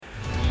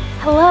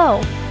Hello.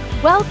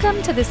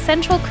 Welcome to the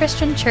Central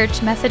Christian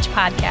Church Message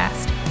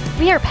Podcast.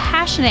 We are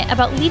passionate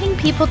about leading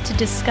people to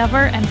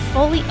discover and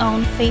fully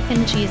own faith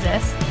in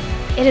Jesus.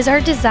 It is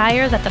our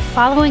desire that the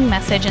following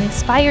message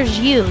inspires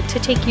you to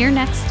take your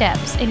next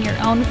steps in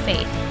your own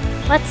faith.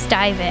 Let's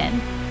dive in.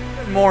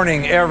 Good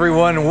morning,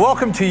 everyone.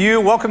 Welcome to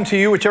you,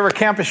 whichever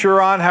campus you're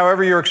on,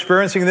 however you're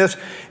experiencing this.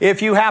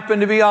 If you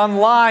happen to be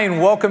online,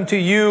 welcome to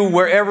you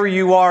wherever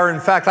you are. In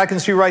fact, I can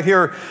see right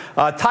here,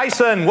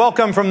 Tyson,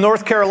 welcome from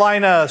North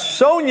Carolina,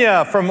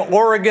 Sonia from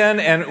Oregon,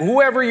 and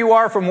whoever you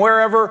are from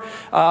wherever,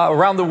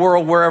 around the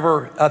world,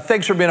 wherever,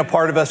 thanks for being a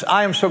part of us.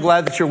 I am so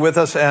glad that you're with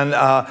us, and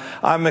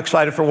I'm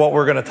excited for what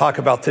we're going to talk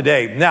about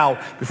today. Now,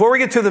 before we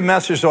get to the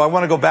message, though, I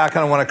want to go back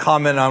and I want to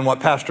comment on what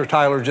Pastor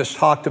Tyler just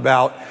talked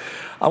about.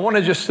 I want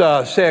to just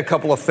say a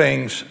couple of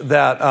things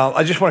that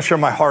I just want to share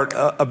my heart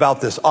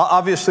about this.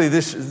 Obviously,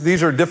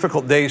 these are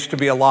difficult days to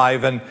be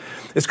alive, and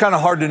it's kind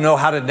of hard to know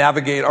how to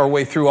navigate our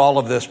way through all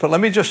of this. But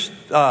let me just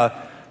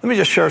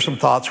share some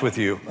thoughts with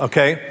you,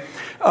 okay?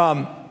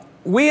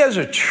 We as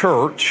a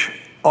church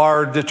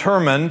are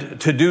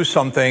determined to do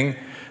something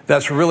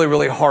that's really,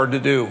 really hard to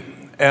do.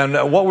 And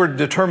what we're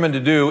determined to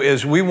do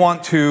is we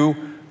want to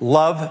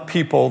love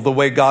people the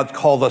way God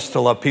called us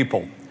to love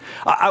people.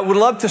 I would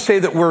love to say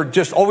that we're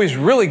just always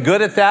really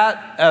good at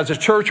that as a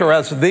church or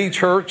as the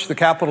church, the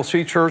capital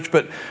C church,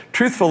 but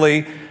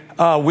truthfully,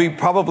 we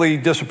probably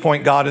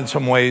disappoint God in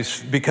some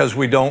ways because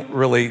we don't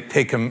really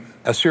take him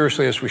as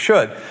seriously as we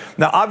should.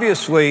 Now,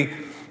 obviously,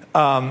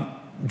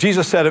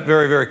 Jesus said it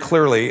very, very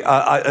clearly,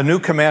 a new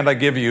command I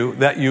give you,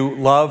 that you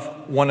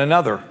love one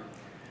another.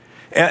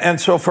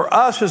 And so for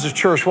us as a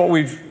church, what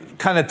we've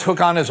kind of took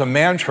on as a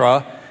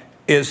mantra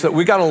is that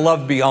we got to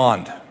love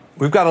beyond.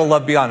 We've got to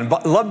love beyond.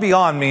 And love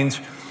beyond means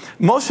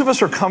most of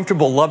us are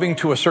comfortable loving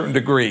to a certain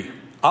degree.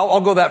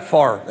 I'll go that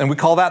far, and we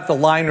call that the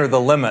line or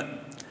the limit.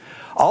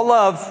 I'll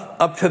love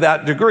up to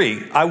that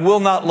degree. I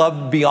will not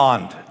love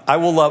beyond. I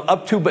will love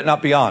up to, but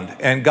not beyond.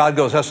 And God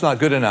goes, that's not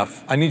good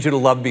enough. I need you to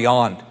love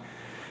beyond.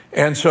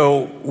 And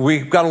so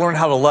we've got to learn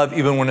how to love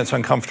even when it's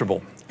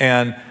uncomfortable.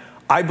 And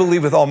I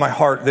believe with all my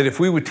heart that if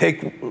we would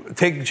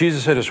take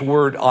Jesus at his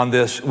word on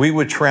this, we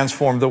would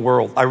transform the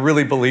world. I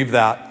really believe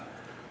that.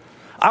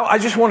 I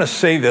just want to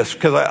say this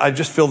because I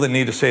just feel the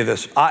need to say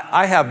this.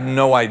 I have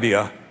no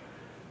idea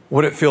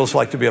what it feels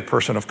like to be a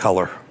person of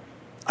color.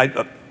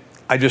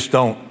 I just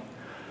don't.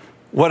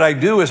 What I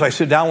do is I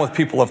sit down with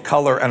people of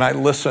color and I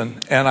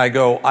listen and I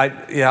go,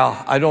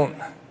 I don't,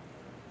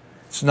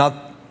 it's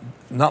not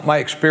my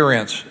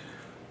experience.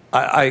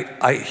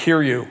 I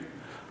hear you.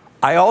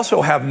 I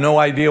also have no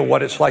idea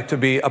what it's like to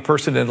be a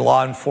person in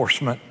law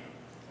enforcement.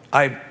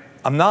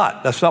 I'm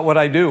not. That's not what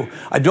I do.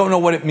 I don't know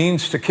what it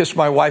means to kiss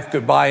my wife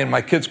goodbye and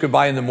my kids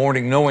goodbye in the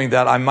morning, knowing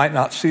that I might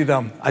not see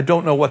them. I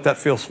don't know what that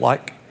feels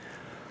like.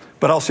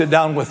 But I'll sit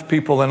down with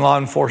people in law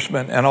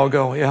enforcement and I'll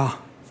go, yeah,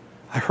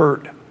 I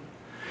heard.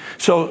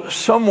 So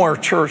somewhere,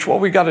 church,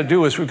 what we got to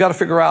do is we've got to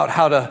figure out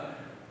how to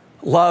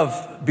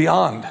love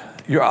beyond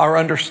our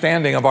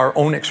understanding of our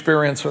own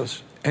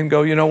experiences and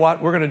go, you know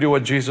what? We're going to do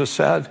what Jesus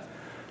said.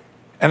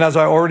 And as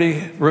I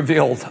already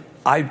revealed,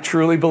 I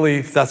truly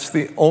believe that's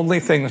the only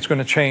thing that's going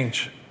to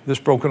change this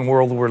broken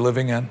world we're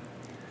living in.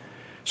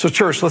 So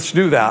church, let's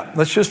do that.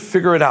 Let's just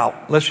figure it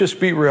out. Let's just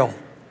be real.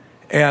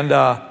 And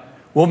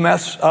we'll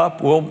mess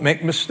up, we'll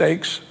make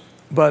mistakes,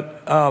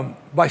 but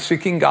by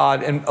seeking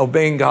God and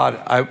obeying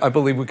God, I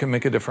believe we can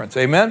make a difference.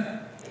 Amen?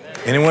 Amen.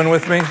 Anyone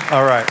with me?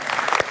 All right.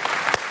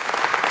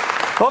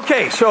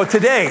 Okay, so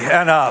today,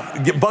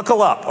 and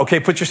buckle up. Okay,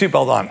 put your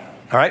seatbelt on.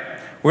 All right?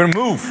 We're going to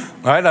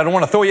move. All right? I don't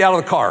want to throw you out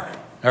of the car.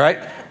 All right?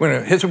 We're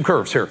going to hit some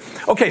curves here.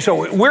 Okay,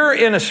 so we're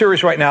in a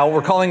series right now.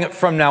 We're calling it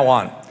From Now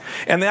On.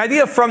 And the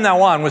idea of from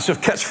now on was a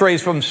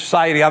catchphrase from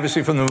society,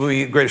 obviously from the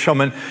movie Greatest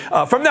Showman.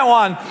 From now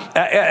on,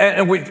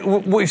 and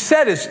we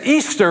said is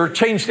Easter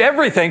changed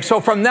everything.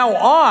 So from now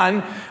on,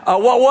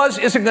 what was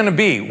isn't going to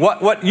be.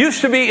 What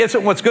used to be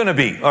isn't what's going to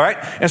be. All right?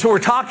 And so we're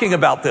talking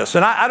about this.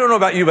 And I don't know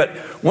about you, but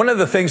one of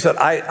the things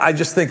that I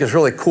just think is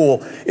really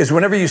cool is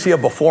whenever you see a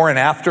before and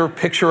after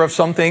picture of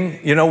something,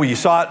 you know, you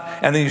saw it,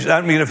 and then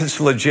I mean, if it's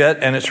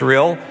legit and it's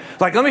real.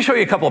 Like, let me show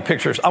you a couple of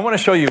pictures. I want to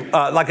show you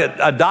like a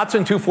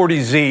Datsun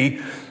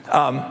 240Z.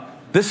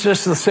 This is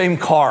just the same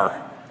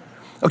car.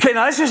 Okay,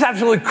 now this is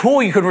absolutely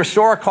cool. You could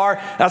restore a car.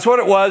 That's what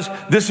it was.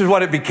 This is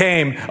what it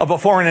became, a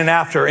before and an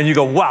after. And you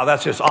go, wow,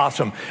 that's just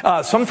awesome.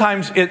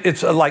 Sometimes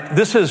it's like,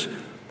 this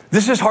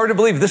is hard to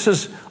believe. This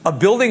is a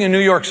building in New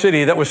York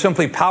City that was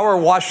simply power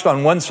washed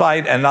on one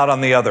side and not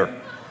on the other.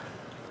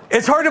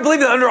 It's hard to believe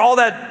that under all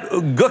that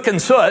gook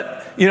and soot,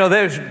 you know,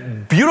 there's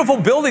beautiful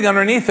building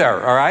underneath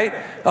there, all right,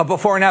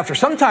 before and after.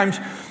 Sometimes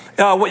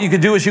what you could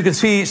do is you could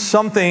see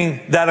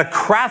something that a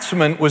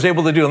craftsman was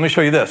able to do. Let me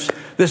show you this.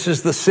 This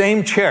is the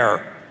same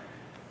chair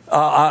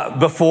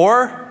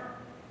before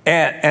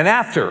and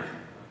after.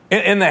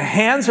 In the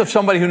hands of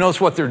somebody who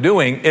knows what they're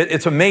doing,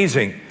 it's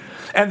amazing.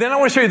 And then I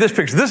want to show you this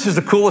picture. This is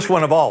the coolest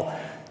one of all.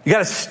 You got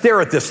to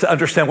stare at this to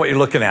understand what you're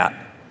looking at.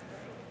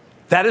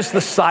 That is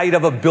the side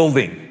of a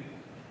building.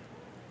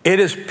 it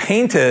is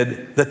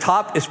painted, the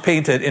top is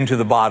painted into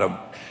the bottom.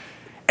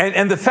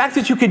 And the fact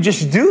that you can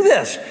just do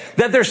this,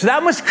 that there's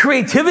that much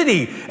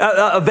creativity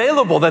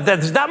available, that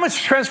there's that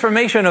much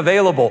transformation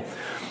available.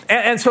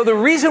 And so the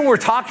reason we're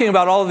talking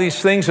about all of these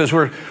things is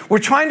we're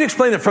trying to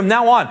explain that from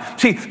now on.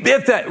 See,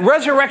 if the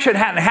resurrection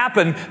hadn't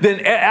happened,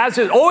 then as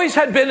it always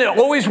had been, it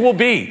always will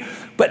be.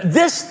 But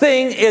this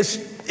thing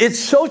it's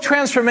so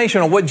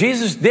transformational. What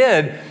Jesus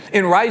did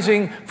in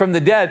rising from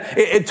the dead,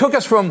 it took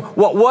us from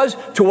what was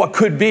to what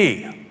could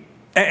be.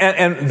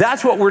 And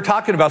that's what we're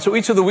talking about. So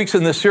each of the weeks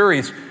in this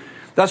series,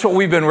 that's what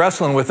we've been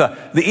wrestling with.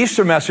 The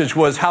Easter message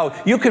was how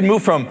you can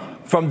move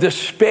from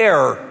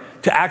despair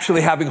to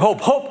actually having hope.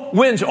 Hope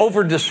wins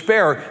over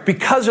despair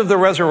because of the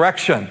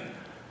resurrection.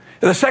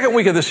 In the second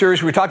week of the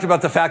series, we talked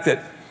about the fact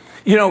that,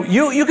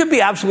 you can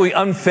be absolutely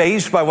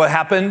unfazed by what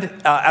happened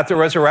at the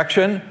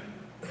resurrection,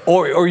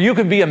 or you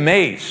can be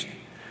amazed.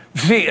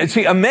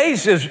 See,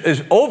 amazed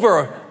is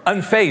over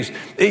unfazed.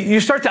 You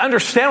start to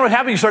understand what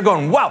happened. You start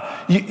going,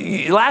 wow.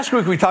 Last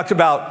week we talked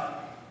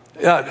about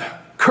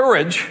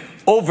courage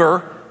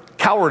over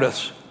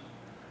cowardice.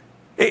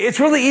 It's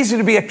really easy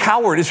to be a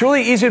coward. It's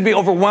really easy to be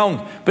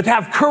overwhelmed. But to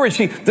have courage,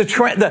 see,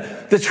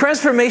 the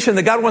transformation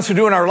that God wants to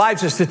do in our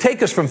lives is to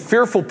take us from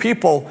fearful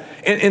people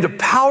into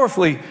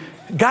powerfully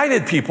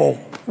guided people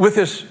with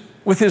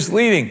His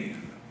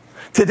leading.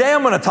 Today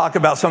I'm going to talk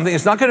about something.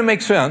 It's not going to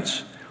make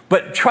sense,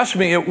 but trust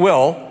me, it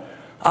will.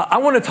 I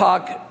want to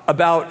talk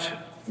about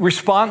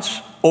response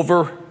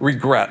over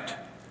regret.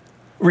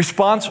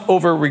 Response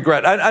over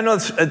regret. I know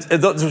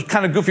those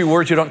kind of goofy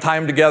words, you don't tie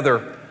them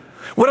together.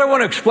 What I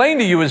want to explain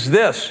to you is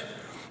this,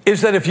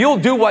 is that if you'll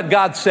do what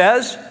God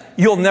says,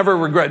 you'll never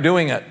regret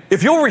doing it.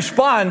 If you'll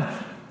respond,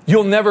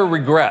 you'll never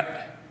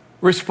regret.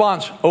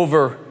 Response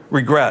over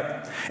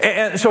regret.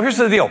 And so here's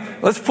the deal.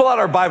 Let's pull out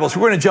our Bibles.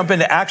 We're going to jump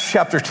into Acts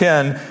chapter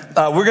 10.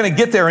 We're going to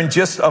get there in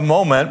just a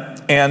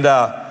moment. And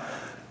I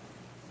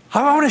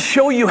want to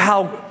show you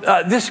how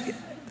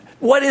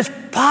what is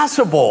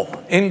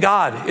possible in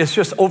God is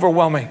just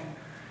overwhelming.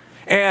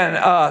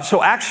 And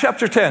so Acts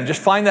chapter 10,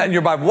 just find that in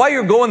your Bible. While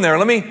you're going there,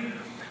 let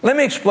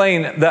me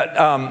explain that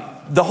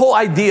the whole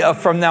idea of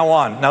from now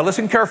on. Now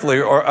listen carefully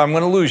or I'm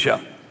going to lose you.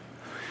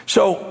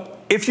 So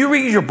if you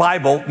read your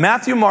Bible,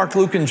 Matthew, Mark,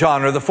 Luke, and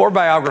John are the 4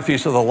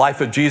 biographies of the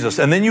life of Jesus.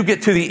 And then you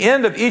get to the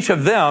end of each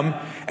of them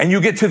and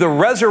you get to the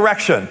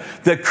resurrection,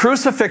 the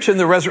crucifixion,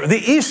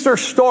 the Easter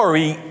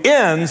story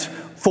ends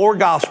 4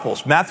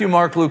 Gospels, Matthew,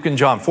 Mark, Luke, and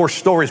John, 4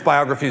 stories,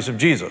 biographies of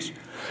Jesus.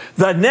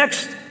 The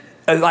next,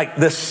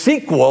 the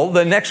sequel,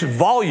 the next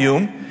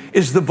volume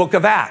is the book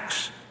of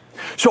Acts.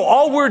 So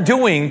all we're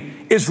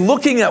doing is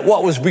looking at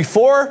what was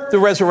before the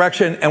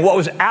resurrection and what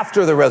was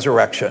after the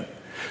resurrection.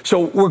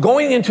 So we're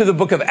going into the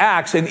book of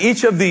Acts, and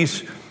each of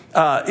these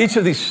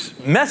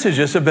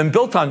messages have been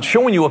built on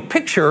showing you a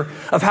picture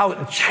of how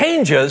it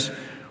changes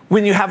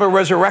when you have a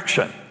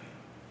resurrection.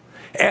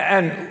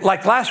 And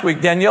like last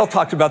week, Danielle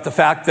talked about the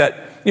fact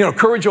that,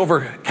 courage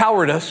over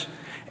cowardice.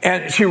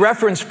 And she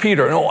referenced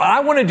Peter. And what I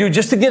want to do,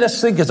 just to get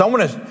us thinking, is I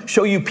want to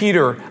show you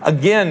Peter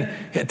again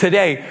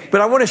today,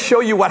 but I want to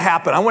show you what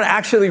happened. I want to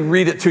actually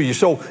read it to you.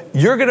 So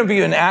you're going to be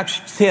in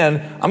Acts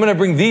 10. I'm going to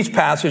bring these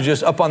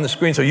passages up on the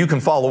screen so you can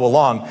follow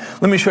along.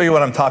 Let me show you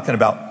what I'm talking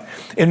about.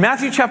 In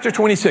Matthew chapter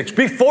 26,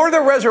 before the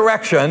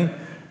resurrection,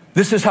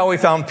 this is how we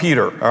found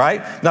Peter, all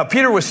right? Now,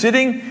 Peter was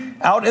sitting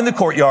out in the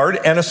courtyard,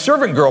 and a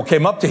servant girl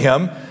came up to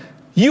him.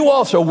 You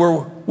also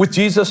were with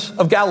Jesus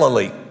of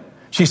Galilee.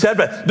 She said,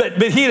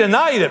 but he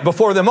denied it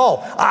before them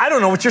all. I don't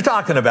know what you're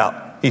talking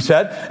about, he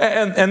said.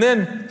 And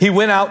then he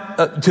went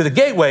out to the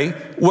gateway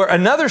where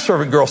another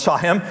servant girl saw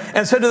him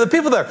and said to the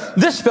people there,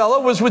 this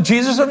fellow was with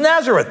Jesus of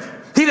Nazareth.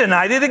 He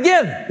denied it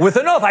again with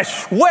an oath. I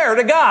swear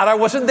to God, I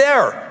wasn't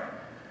there.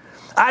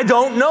 I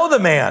don't know the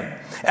man.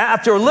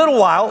 After a little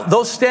while,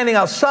 those standing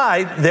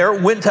outside there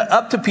went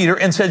up to Peter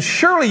and said,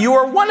 surely you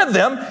are one of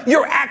them.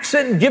 Your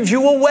accent gives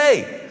you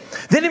away.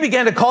 Then he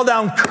began to call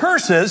down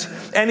curses,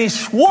 and he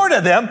swore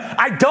to them,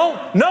 I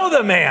don't know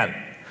the man.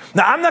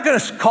 Now, I'm not going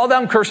to call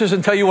down curses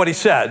and tell you what he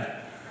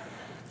said,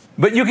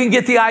 but you can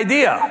get the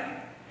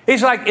idea.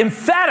 He's like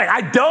emphatic,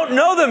 I don't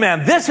know the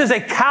man. This is a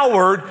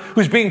coward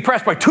who's being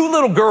pressed by 2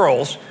 little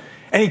girls,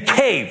 and he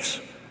caves.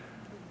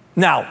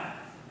 Now,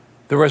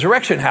 the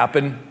resurrection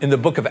happened in the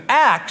book of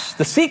Acts,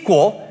 the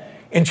sequel,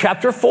 in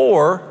chapter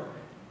 4.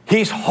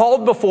 He's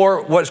hauled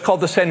before what's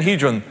called the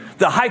Sanhedrin,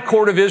 the high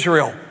court of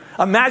Israel.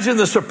 Imagine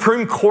the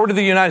Supreme Court of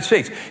the United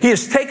States. He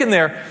is taken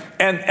there,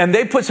 and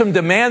they put some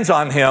demands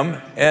on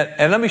him.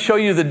 And let me show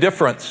you the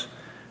difference.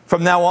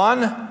 From now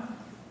on,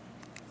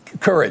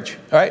 courage.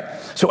 All right?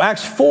 So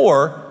Acts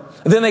 4,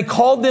 then they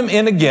called them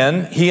in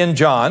again, he and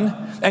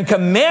John, and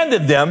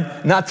commanded them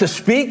not to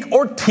speak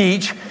or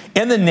teach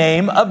in the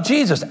name of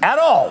Jesus at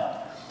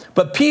all.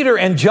 But Peter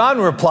and John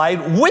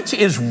replied, which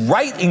is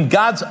right in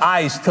God's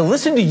eyes, to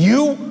listen to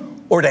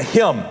you or to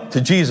him,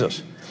 to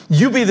Jesus?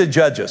 You be the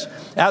judges.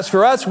 As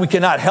for us, we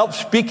cannot help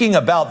speaking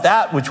about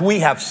that which we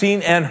have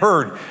seen and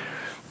heard.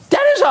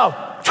 That is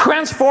a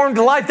transformed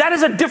life. That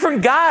is a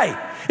different guy.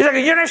 He's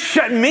like, you're not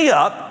shutting me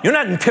up. You're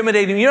not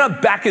intimidating me. You're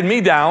not backing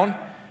me down.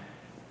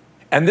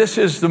 And this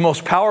is the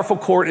most powerful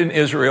court in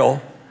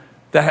Israel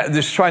that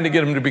is trying to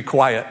get him to be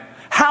quiet.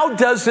 How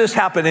does this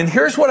happen? And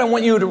here's what I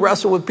want you to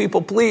wrestle with,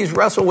 people. Please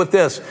wrestle with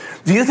this.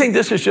 Do you think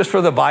this is just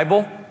for the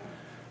Bible?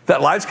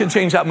 That lives can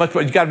change that much,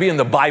 but you got to be in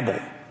the Bible.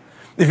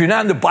 If you're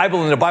not in the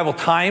Bible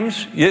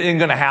times, it ain't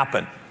going to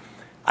happen.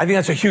 I think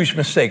that's a huge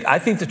mistake. I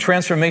think the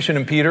transformation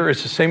in Peter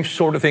is the same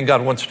sort of thing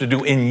God wants to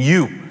do in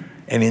you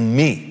and in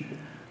me.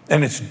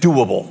 And it's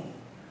doable.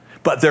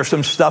 But there's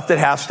some stuff that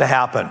has to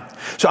happen.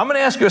 So I'm going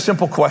to ask you a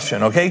simple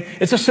question, okay?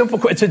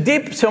 It's a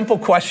deep, simple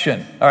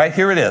question. All right,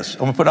 here it is.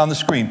 I'm going to put it on the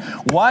screen.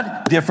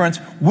 What difference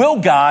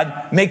will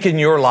God make in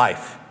your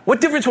life?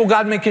 What difference will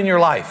God make in your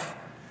life?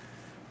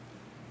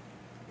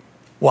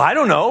 Well, I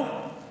don't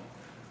know.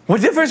 What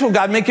difference will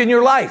God make in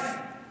your life?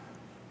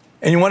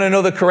 And you want to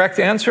know the correct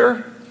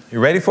answer?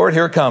 You ready for it?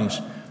 Here it comes.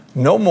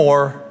 No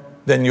more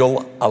than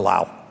you'll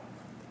allow.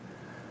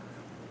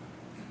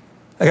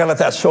 I got to let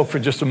that soak for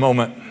just a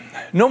moment.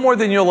 No more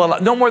than you'll allow.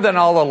 No more than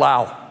I'll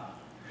allow.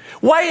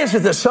 Why is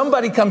it that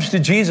somebody comes to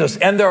Jesus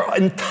and their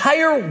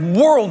entire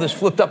world is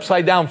flipped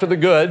upside down for the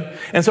good,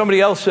 and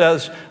somebody else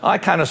says, I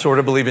kind of sort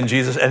of believe in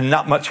Jesus, and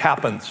not much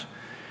happens?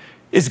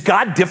 Is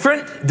God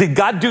different? Did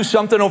God do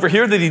something over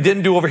here that he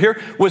didn't do over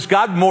here? Was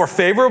God more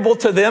favorable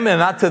to them and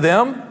not to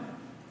them?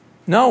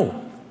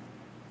 No.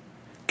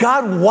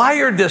 God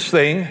wired this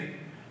thing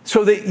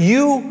so that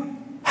you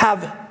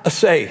have a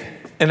say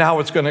in how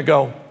it's going to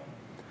go.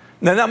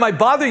 Now, that might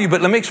bother you,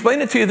 but let me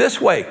explain it to you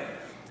this way.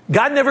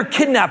 God never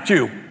kidnapped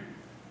you.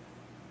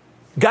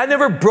 God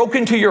never broke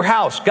into your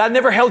house. God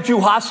never held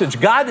you hostage.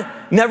 God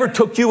never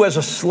took you as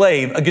a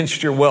slave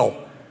against your will.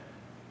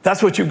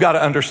 That's what you've got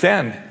to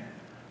understand.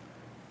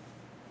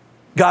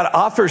 God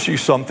offers you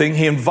something.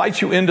 He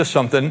invites you into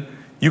something.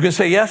 You can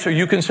say yes or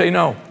you can say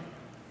no.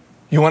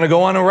 You want to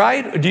go on a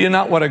ride or do you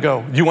not want to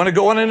go? Do you want to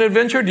go on an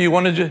adventure? Do you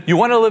want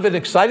to live an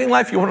exciting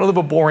life? You want to live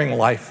a boring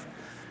life?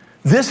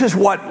 This is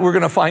what we're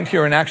going to find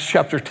here in Acts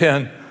chapter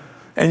 10.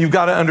 And you've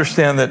got to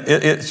understand that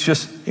it's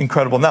just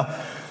incredible. Now,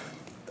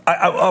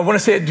 I want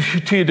to say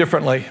it to you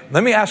differently.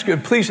 Let me ask you,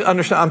 please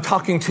understand, I'm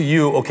talking to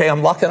you, okay?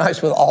 I'm locking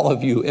eyes with all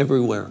of you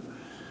everywhere.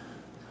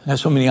 I have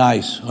so many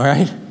eyes, all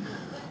right?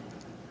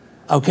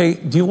 Okay,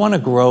 do you want to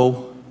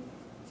grow?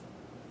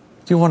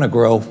 Do you want to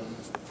grow?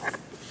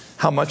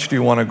 How much do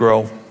you want to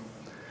grow?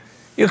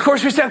 Of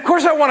course, we say, of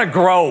course I want to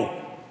grow.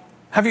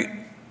 Have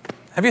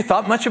you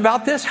thought much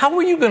about this? How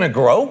are you going to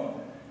grow?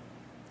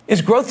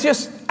 Is growth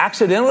just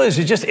accidental? Is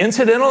it just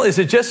incidental? Is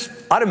it just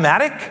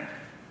automatic?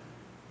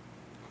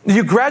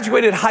 You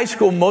graduated high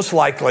school most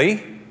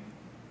likely.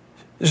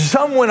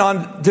 Some went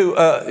on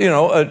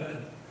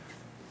to,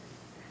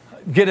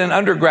 get an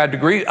undergrad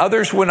degree.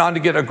 Others went on to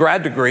get a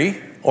grad degree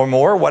or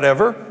more,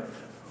 whatever.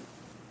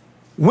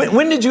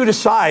 When did you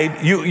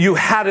decide you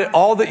had it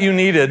all that you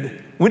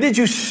needed? When did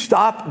you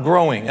stop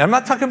growing? And I'm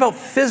not talking about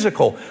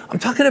physical. I'm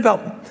talking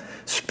about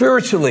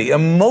spiritually,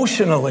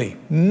 emotionally,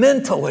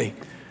 mentally.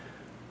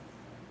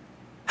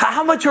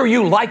 How much are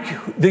you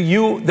like the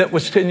you that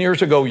was 10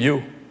 years ago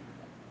you?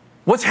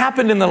 What's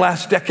happened in the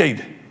last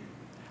decade?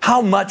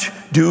 How much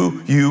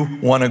do you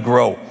want to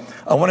grow?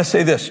 I want to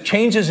say this.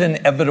 Change is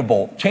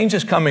inevitable. Change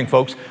is coming,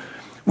 folks.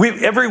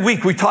 Every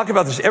week, we talk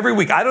about this every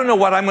week. I don't know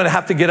what I'm going to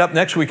have to get up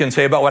next week and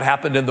say about what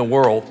happened in the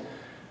world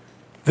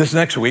this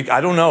next week. I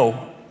don't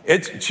know.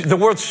 The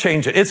world's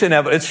changing. It's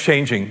inevitable. It's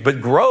changing.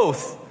 But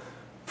growth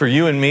for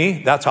you and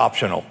me, that's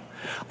optional.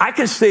 I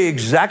can stay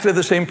exactly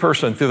the same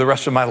person through the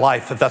rest of my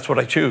life if that's what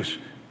I choose.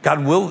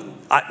 God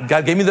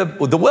gave me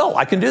the will.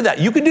 I can do that.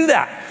 You can do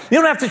that. You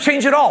don't have to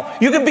change at all.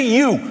 You can be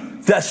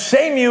you, the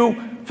same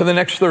you for the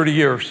next 30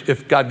 years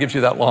if God gives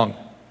you that long.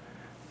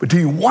 But do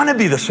you want to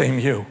be the same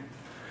you?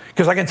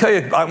 Because I can tell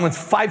you with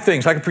 5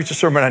 things. I can preach a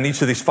sermon on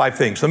each of these 5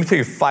 things. Let me tell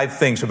you 5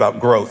 things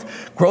about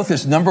growth. Growth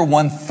is number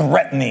 1,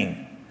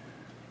 threatening.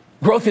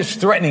 Growth is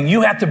threatening.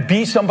 You have to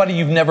be somebody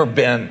you've never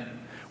been,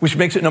 which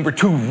makes it number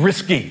 2,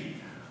 risky.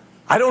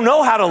 I don't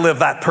know how to live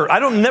that person.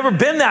 I've never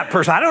been that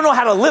person. I don't know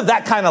how to live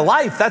that kind of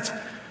life. That's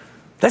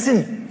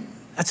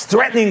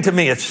threatening to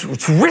me. It's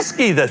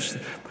risky.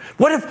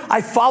 What if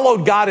I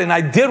followed God and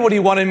I did what he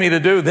wanted me to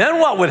do? Then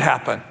what would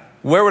happen?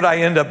 Where would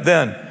I end up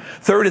then?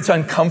 3rd, it's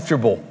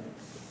uncomfortable.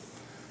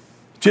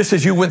 Just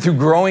as you went through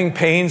growing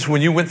pains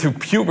when you went through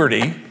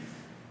puberty,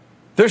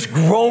 there's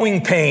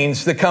growing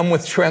pains that come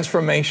with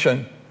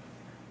transformation.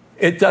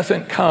 It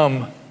doesn't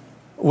come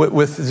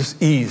with this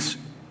ease.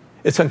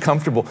 It's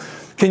uncomfortable.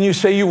 Can you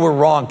say you were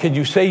wrong? Can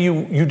you say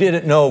you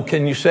didn't know?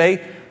 Can you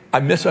say, I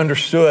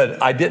misunderstood,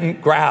 I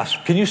didn't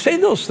grasp? Can you say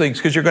those things?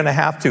 Because you're going to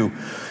have to.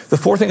 The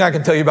 4th thing I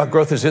can tell you about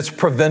growth is it's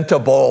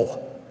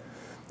preventable.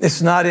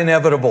 It's not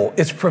inevitable.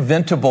 It's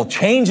preventable.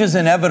 Change is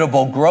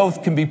inevitable.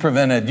 Growth can be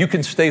prevented. You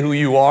can stay who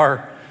you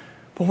are,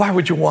 but why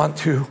would you want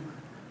to?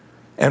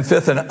 And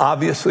 5th, and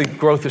obviously,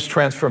 growth is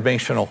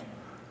transformational.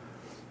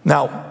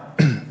 Now,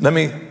 let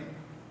me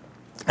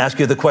ask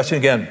you the question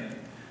again.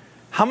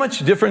 How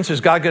much difference is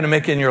God going to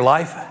make in your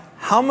life?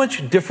 How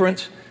much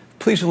difference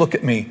please look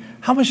at me.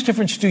 How much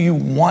difference do you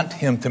want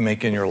him to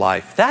make in your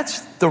life?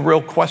 That's the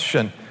real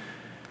question.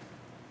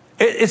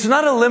 It's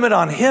not a limit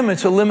on him,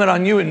 it's a limit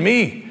on you and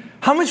me.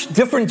 How much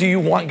different do you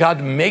want God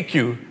to make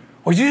you?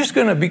 Or are you just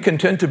going to be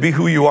content to be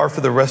who you are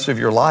for the rest of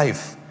your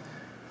life?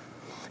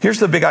 Here's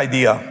the big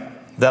idea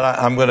that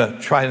I'm going to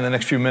try in the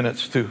next few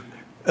minutes to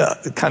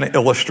kind of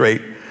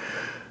illustrate.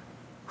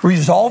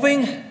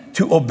 Resolving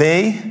to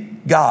obey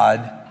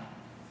God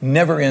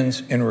never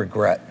ends in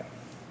regret.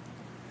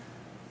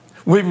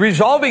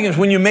 Resolving is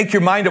when you make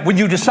your mind up, when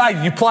you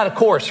decide, you plot a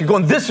course, you're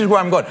going, this is where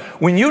I'm going.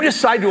 When you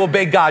decide to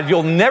obey God,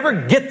 you'll never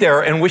get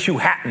there and wish you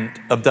hadn't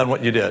have done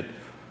what you did.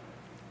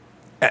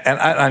 And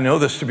I know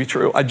this to be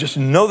true. I just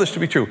know this to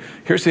be true.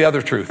 Here's the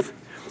other truth.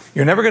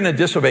 You're never going to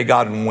disobey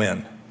God and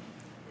win.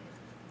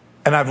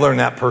 And I've learned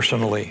that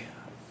personally.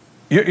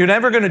 You're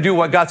never going to do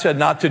what God said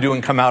not to do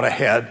and come out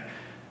ahead.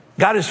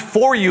 God is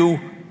for you,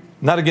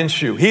 not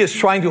against you. He is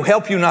trying to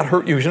help you, not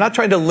hurt you. He's not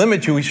trying to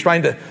limit you. He's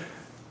trying to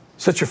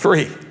set you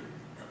free.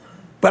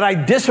 But I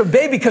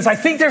disobey because I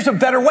think there's a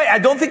better way. I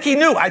don't think he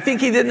knew. I think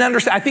he didn't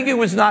understand. I think he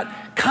was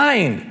not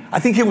kind. I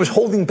think he was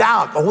holding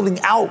back, holding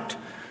out.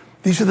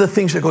 These are the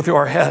things that go through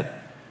our head.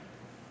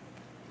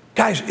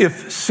 Guys,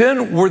 if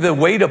sin were the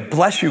way to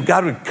bless you,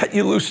 God would cut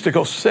you loose to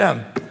go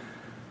sin.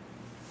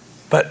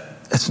 But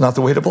it's not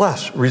the way to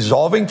bless.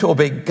 Resolving to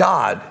obey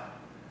God.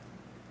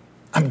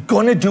 I'm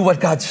going to do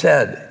what God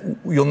said.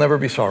 You'll never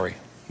be sorry.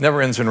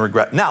 Never ends in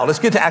regret. Now, let's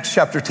get to Acts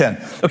chapter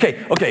 10.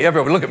 Okay,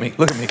 everybody, look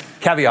at me.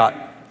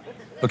 Caveat.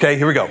 Okay,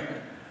 here we go.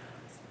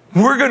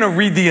 We're going to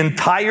read the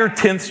entire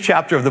 10th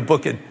chapter of the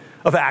book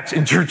of Acts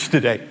in church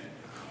today.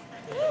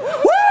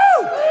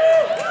 Woo!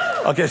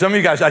 Okay, some of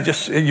you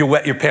guys, you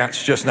wet your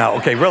pants just now.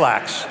 Okay,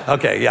 relax.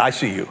 Okay, yeah, I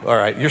see you. All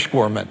right, you're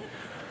squirming.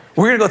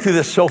 We're going to go through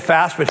this so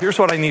fast, but here's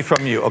what I need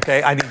from you,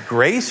 okay? I need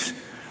grace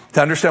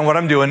to understand what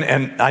I'm doing,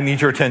 and I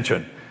need your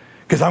attention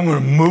because I'm going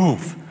to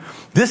move.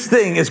 This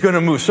thing is going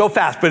to move so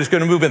fast, but it's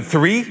going to move in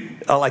three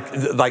like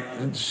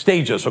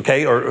stages,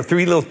 okay? Or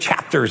three little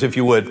chapters, if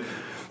you would.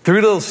 Three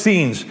little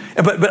scenes.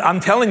 But I'm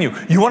telling you,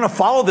 you want to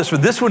follow this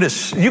one. This one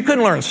is, you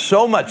can learn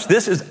so much.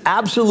 This is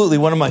absolutely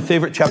one of my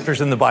favorite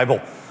chapters in the Bible.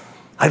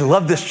 I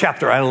love this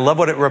chapter. I love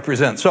what it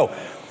represents. So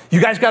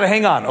you guys got to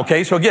hang on,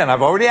 okay? So again,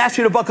 I've already asked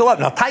you to buckle up.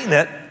 Now tighten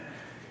it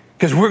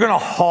because we're going to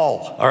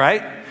haul, all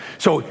right?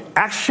 So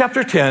Acts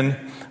chapter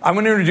 10, I'm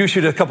going to introduce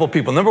you to a couple of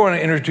people. Number one,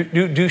 I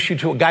introduce you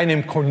to a guy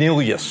named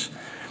Cornelius.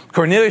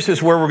 Cornelius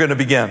is where we're going to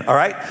begin, all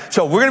right?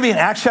 So we're going to be in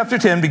Acts chapter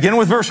 10, begin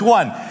with verse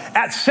 1.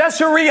 At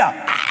Caesarea,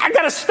 I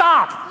got to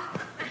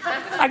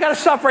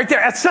stop right there.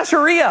 At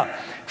Caesarea.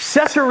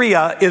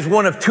 Caesarea is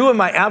one of two of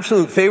my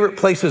absolute favorite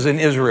places in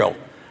Israel.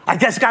 I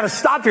just got to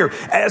stop here.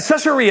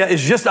 Caesarea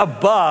is just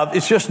above,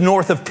 it's just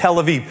north of Tel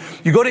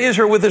Aviv. You go to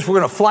Israel with us, we're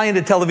going to fly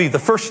into Tel Aviv. The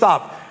first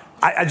stop,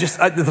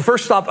 the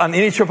first stop on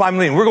any trip I'm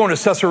leading, we're going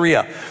to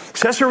Caesarea.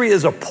 Caesarea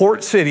is a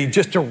port city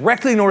just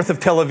directly north of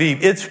Tel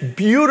Aviv. It's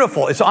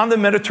beautiful. It's on the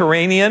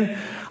Mediterranean.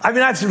 I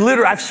mean,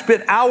 I've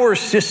spent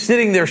hours just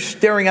sitting there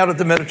staring out at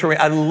the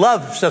Mediterranean. I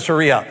love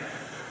Caesarea.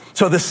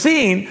 So the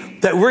scene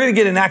that we're going to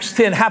get in Acts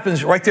 10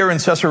 happens right there in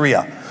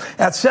Caesarea.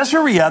 At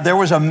Caesarea, there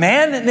was a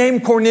man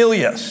named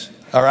Cornelius,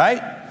 all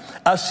right?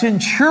 A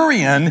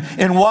centurion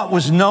in what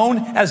was known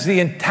as the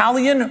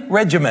Italian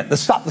regiment.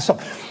 Stop.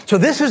 So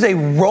this is a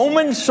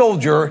Roman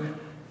soldier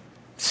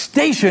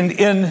stationed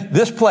in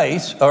this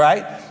place, all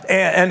right?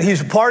 And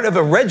he's part of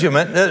a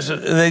regiment.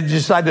 They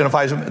just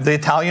identify as the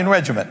Italian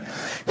regiment.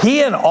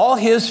 He and all of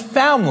his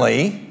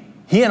family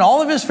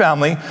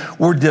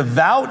were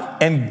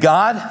devout and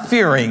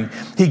God-fearing.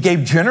 He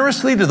gave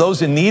generously to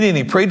those in need, and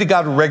he prayed to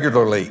God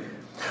regularly.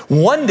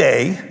 One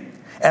day,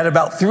 at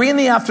about 3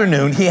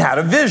 p.m, he had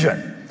a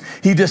vision.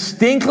 He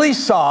distinctly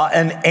saw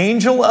an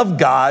angel of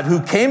God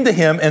who came to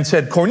him and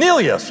said,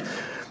 Cornelius.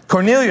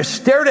 Cornelius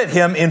stared at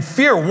him in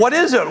fear. What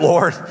is it,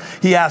 Lord?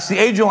 He asked. The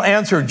angel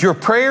answered, your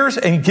prayers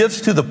and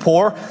gifts to the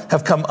poor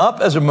have come up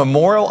as a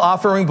memorial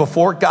offering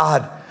before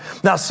God.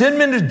 Now send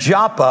men to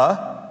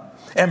Joppa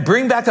and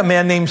bring back a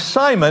man named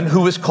Simon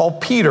who is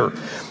called Peter.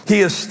 He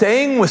is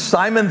staying with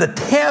Simon the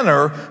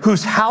tanner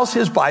whose house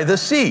is by the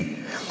sea.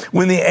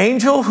 When the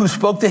angel who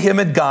spoke to him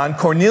had gone,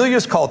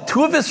 Cornelius called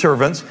 2 of his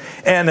servants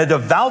and a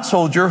devout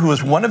soldier who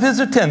was one of his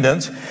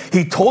attendants.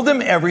 He told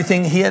them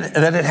everything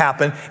that had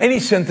happened, and he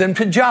sent them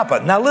to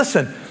Joppa. Now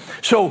listen,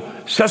 so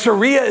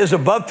Caesarea is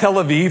above Tel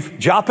Aviv.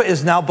 Joppa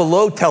is now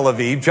below Tel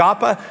Aviv.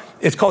 Joppa,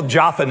 it's called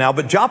Jaffa now,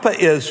 but Joppa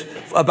is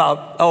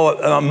about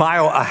a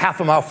mile, a half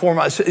a mile, 4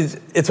 miles.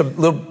 It's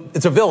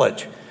a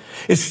village.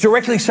 It's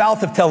directly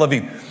south of Tel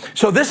Aviv.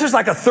 So this is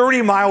like a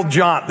 30-mile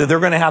jaunt that they're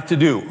going to have to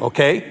do,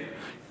 okay?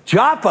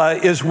 Joppa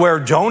is where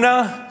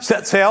Jonah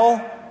set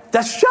sail.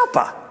 That's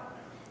Joppa.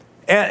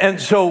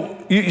 And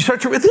so you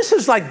start to, this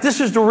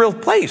is the real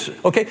place,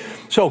 okay?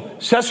 So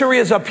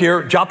Caesarea is up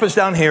here, Joppa's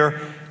down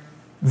here.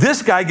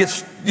 This guy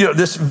gets,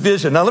 this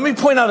vision. Now let me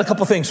point out a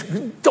couple things.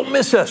 Don't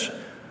miss this.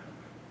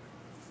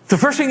 The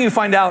first thing you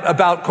find out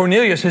about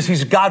Cornelius is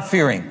he's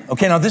God-fearing.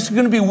 Okay, now this is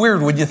going to be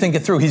weird when you think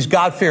it through. He's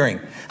God-fearing.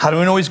 How do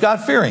we know he's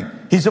God-fearing?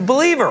 He's a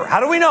believer.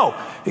 How do we know?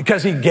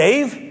 Because he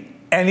gave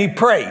and he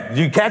prayed. Did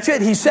you catch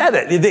it? He said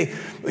it.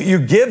 You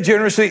give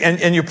generously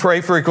and you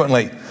pray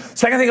frequently.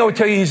 Second thing I would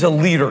tell you, he's a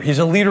leader. He's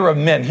a leader of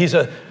men. He's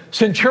a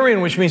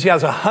centurion, which means he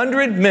has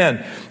 100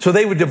 men. So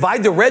they would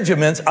divide the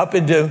regiments up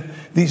into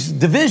these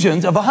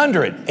divisions of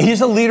 100.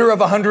 He's a leader of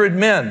 100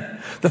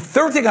 men. The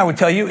third thing I would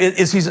tell you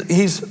is he's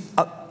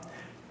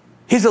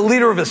a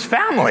leader of his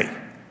family.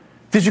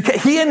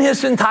 He and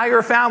his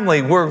entire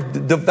family were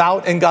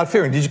devout and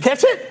God-fearing. Did you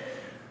catch it?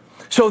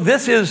 So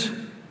this is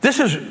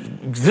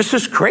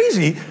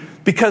crazy,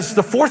 because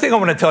the fourth thing I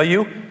want to tell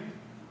you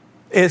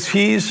is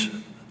he's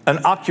an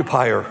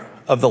occupier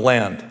of the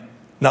land.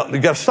 Now, you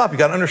got to stop. You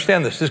got to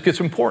understand this. This gets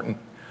important.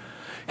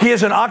 He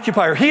is an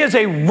occupier. He is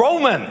a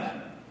Roman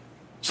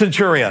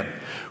centurion.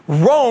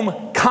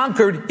 Rome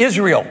conquered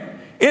Israel.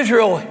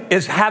 Israel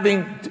is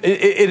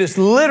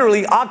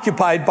literally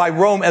occupied by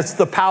Rome as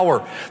the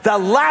power. The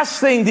last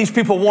thing these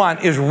people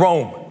want is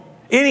Rome.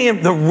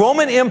 The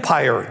Roman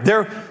Empire.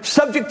 They're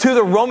subject to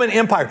the Roman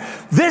Empire.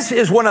 This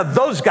is one of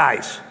those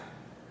guys.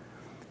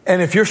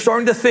 And if you're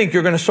starting to think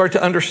you're going to start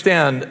to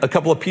understand a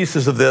couple of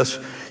pieces of this,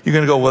 you're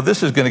going to go, well,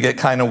 this is going to get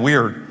kind of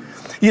weird.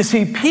 You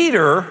see,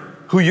 Peter,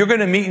 who you're going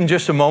to meet in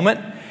just a moment,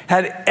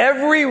 had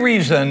every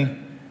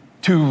reason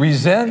to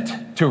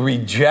resent, to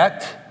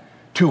reject,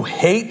 to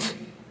hate,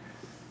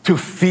 to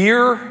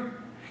fear.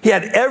 He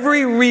had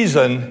every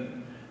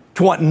reason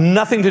to want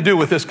nothing to do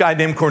with this guy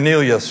named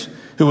Cornelius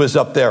who was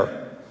up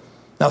there.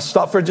 Now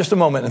stop for just a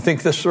moment and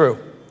think this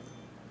through.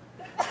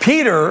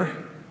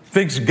 Peter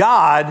thinks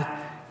God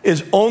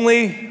is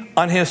only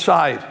on his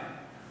side.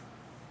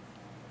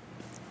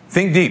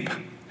 Think deep.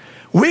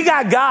 We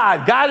got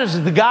God. God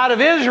is the God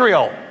of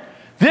Israel.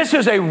 This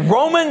is a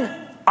Roman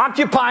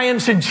occupying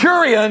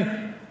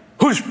centurion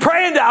who's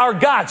praying to our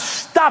God.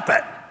 Stop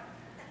it.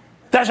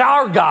 That's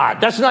our God.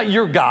 That's not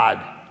your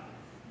God.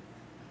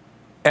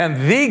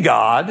 And the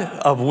God,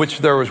 of which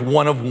there is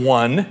one of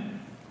one,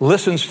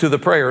 listens to the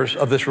prayers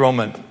of this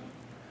Roman.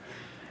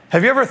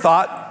 Have you ever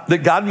thought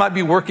that God might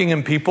be working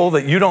in people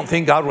that you don't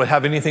think God would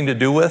have anything to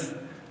do with?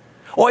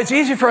 Oh, it's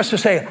easy for us to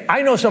say,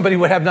 I know somebody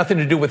would have nothing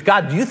to do with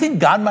God. Do you think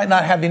God might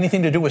not have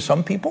anything to do with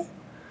some people?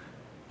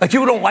 Like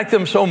you don't like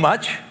them so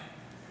much?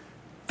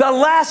 The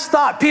last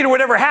thought Peter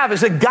would ever have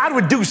is that God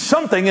would do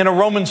something in a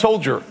Roman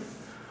soldier.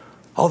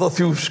 Although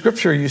through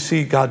Scripture, you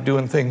see God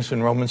doing things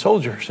in Roman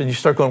soldiers. And you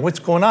start going, what's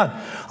going on?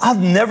 I'll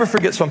never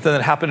forget something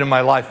that happened in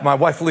my life. My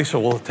wife, Lisa,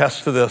 will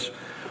attest to this.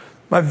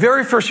 My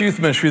very first youth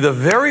ministry, the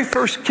very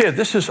first kid,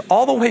 this is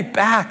all the way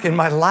back in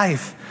my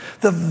life.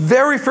 The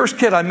very first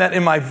kid I met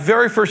in my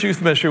very first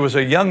youth ministry was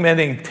a young man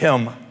named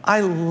Tim. I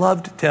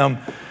loved Tim.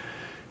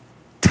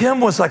 Tim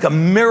was like a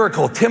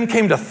miracle. Tim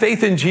came to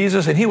faith in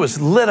Jesus, and he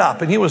was lit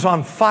up, and he was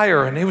on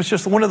fire, and he was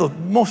just one of the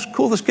most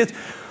coolest kids.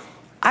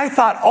 I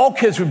thought all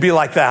kids would be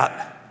like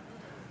that.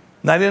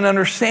 And I didn't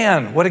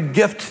understand what a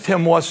gift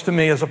Tim was to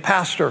me as a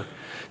pastor.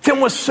 Tim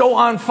was so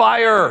on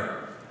fire.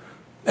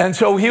 And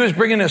so he was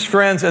bringing his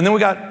friends, and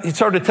then he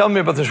started telling me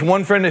about this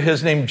one friend of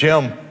his named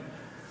Jim.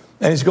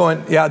 And he's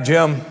going, yeah,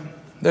 Jim,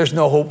 there's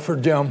no hope for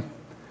Jim.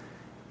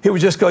 He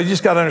would just go, you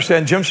just got to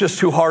understand, Jim's just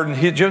too hard,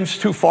 and Jim's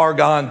too far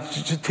gone.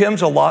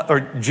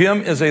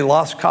 Jim is a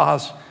lost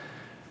cause.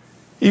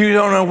 You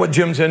don't know what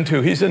Jim's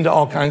into. He's into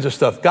all kinds of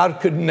stuff. God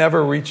could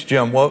never reach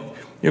Jim. Well,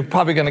 you're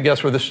probably going to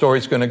guess where this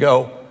story's going to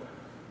go.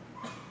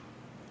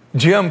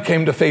 Jim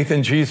came to faith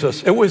in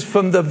Jesus. It was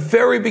from the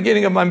very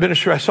beginning of my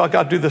ministry, I saw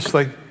God do this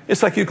thing.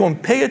 It's like you're going,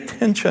 pay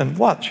attention,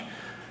 watch.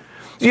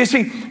 You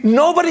see,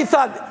 nobody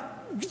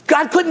thought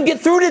God couldn't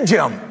get through to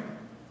Jim.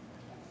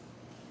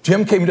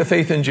 Jim came to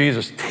faith in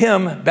Jesus.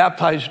 Tim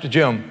baptized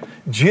Jim.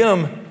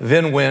 Jim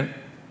then went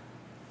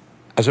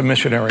as a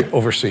missionary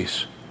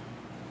overseas.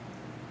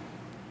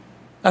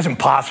 That's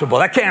impossible.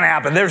 That can't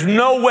happen. There's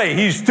no way.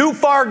 He's too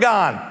far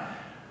gone.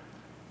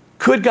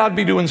 Could God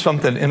be doing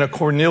something in a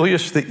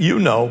Cornelius that you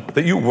know,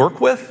 that you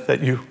work with,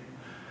 that you,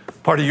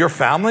 part of your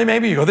family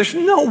maybe? You go, there's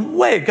no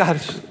way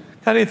God's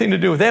got anything to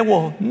do with it. They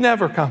will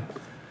never come.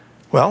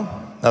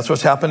 Well, that's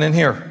what's happening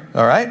here,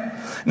 all right?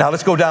 Now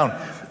let's go down.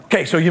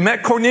 Okay, so you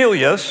met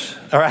Cornelius,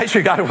 all right? So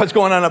you got what's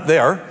going on up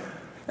there.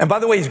 And by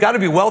the way, he's got to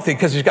be wealthy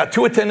because he's got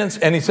 2 attendants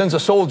and he sends a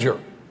soldier.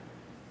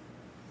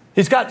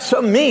 He's got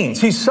some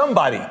means. He's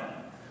somebody.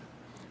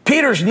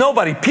 Peter's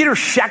nobody. Peter's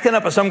shacking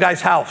up at some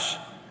guy's house.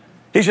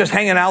 He's just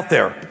hanging out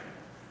there.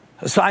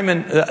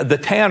 Simon, the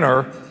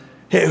tanner,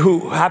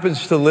 who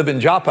happens to live in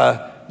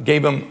Joppa,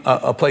 gave him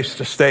a place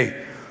to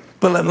stay.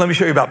 But let me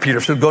show you about Peter.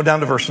 So go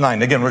down to verse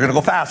 9. Again, we're going to go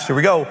fast. Here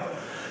we go.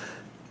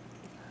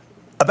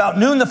 About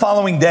noon the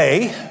following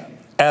day,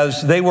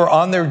 as they were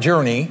on their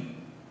journey,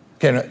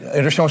 okay,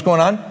 understand what's going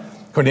on?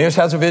 Cornelius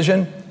has a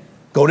vision.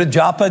 Go to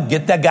Joppa,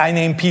 get that guy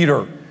named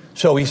Peter.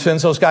 So he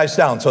sends those guys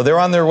down. So they're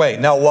on their way.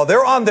 Now, while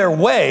they're on their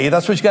way,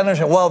 that's what you got to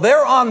understand. While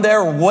they're on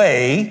their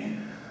way,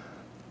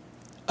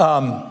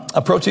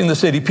 approaching the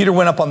city, Peter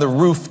went up on the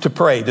roof to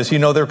pray. Does he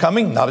know they're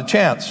coming? Not a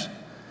chance.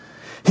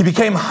 He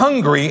became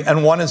hungry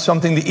and wanted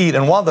something to eat.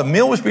 And while the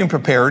meal was being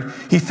prepared,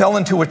 he fell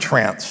into a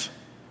trance.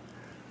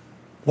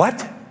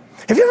 What?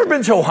 Have you ever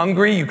been so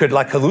hungry you could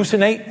like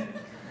hallucinate?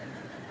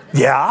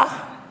 Yeah.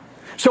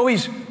 So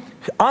he's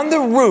on the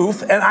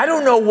roof, and I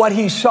don't know what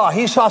he saw.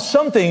 He saw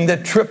something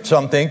that tripped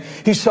something.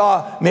 He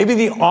saw maybe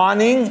the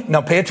awning.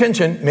 Now pay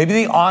attention. Maybe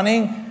the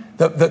awning,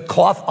 the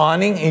cloth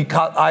awning. He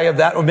caught eye of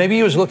that. Or maybe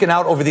he was looking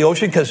out over the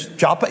ocean because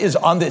Joppa is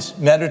on this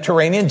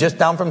Mediterranean, just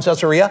down from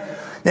Caesarea.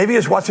 Maybe he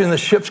was watching the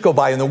ships go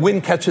by and the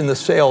wind catching the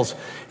sails,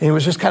 and he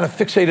was just kind of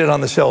fixated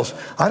on the sails.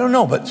 I don't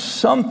know, but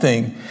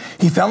something,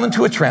 he fell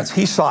into a trance.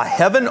 He saw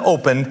heaven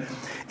opened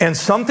and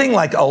something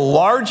like a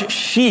large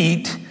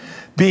sheet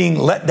being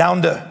let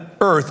down to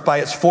earth by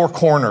its four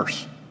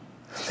corners.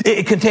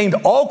 It contained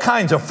all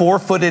kinds of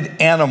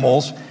four-footed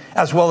animals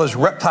as well as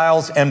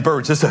reptiles and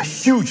birds. It's a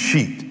huge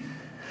sheet.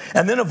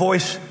 And then a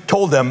voice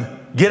told them,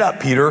 "Get up,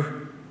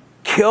 Peter,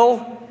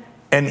 kill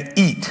and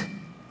eat."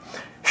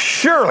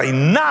 "Surely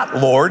not,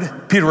 Lord,"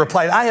 Peter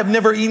replied. "I have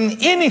never eaten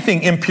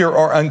anything impure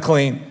or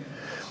unclean."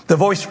 The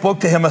voice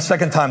spoke to him a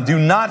second time. "Do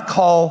not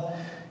call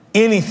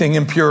anything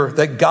impure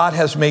that God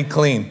has made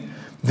clean."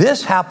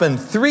 This happened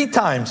 3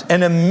 times,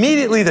 and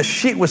immediately the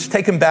sheet was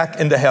taken back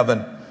into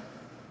heaven.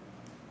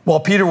 While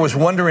Peter was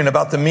wondering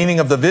about the meaning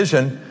of the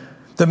vision,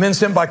 the men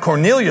sent by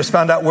Cornelius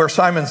found out where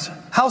Simon's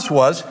house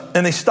was,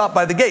 and they stopped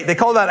by the gate. They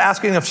called out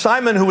asking if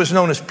Simon, who was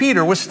known as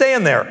Peter, was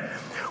staying there.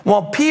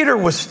 While Peter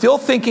was still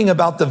thinking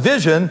about the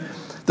vision,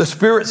 the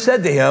Spirit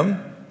said to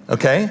him,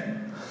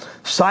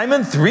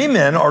 "Simon, 3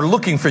 men are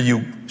looking for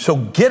you. So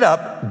get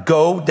up,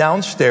 go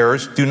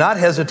downstairs. Do not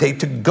hesitate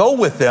to go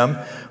with them,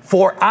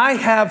 for I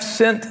have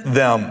sent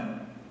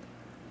them."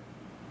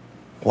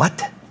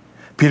 What?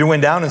 Peter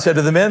went down and said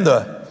to the men,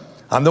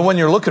 "I'm the one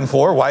you're looking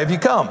for. Why have you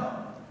come?"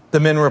 The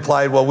men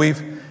replied, "Well,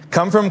 we've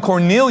come from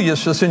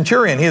Cornelius the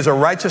centurion. He is a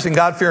righteous and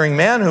God-fearing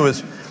man who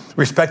is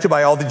respected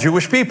by all the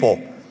Jewish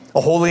people. A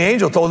holy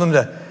angel told him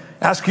to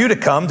ask you to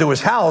come to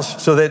his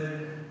house so that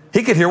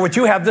he could hear what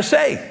you have to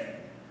say."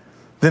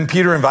 Then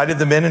Peter invited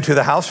the men into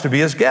the house to be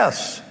his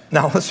guests.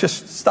 Now let's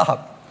just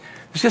stop.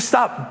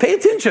 Pay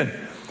attention.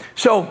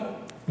 So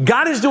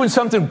God is doing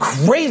something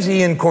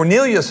crazy in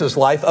Cornelius's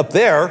life up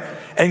there,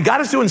 and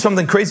God is doing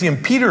something crazy in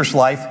Peter's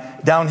life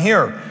down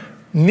here.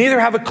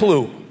 Neither have a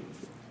clue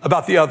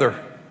about the other.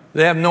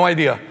 They have no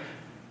idea.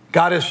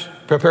 God is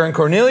preparing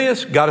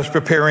Cornelius. God is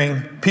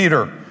preparing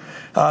Peter.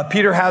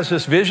 Peter has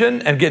this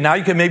vision, and again, now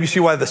you can maybe see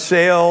why the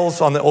sails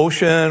on the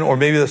ocean, or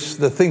maybe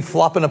the thing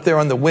flopping up there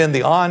on the wind,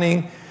 the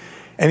awning,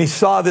 and he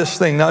saw this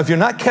thing. Now, if you're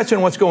not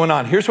catching what's going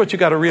on, here's what you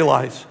got to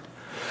realize.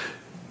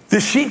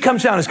 This sheet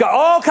comes down. It's got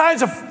all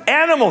kinds of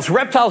animals,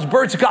 reptiles,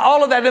 birds. It's got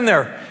all of that in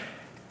there.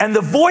 And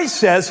the voice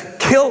says,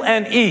 "Kill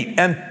and eat."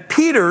 And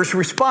Peter's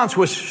response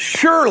was,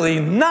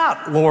 "Surely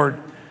not, Lord.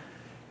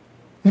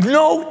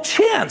 No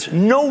chance,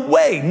 no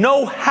way,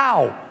 no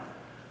how.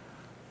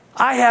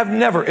 I have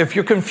never," if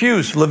you're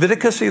confused,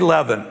 Leviticus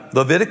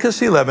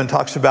 11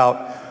 talks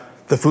about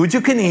the food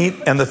you can eat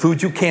and the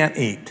food you can't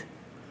eat.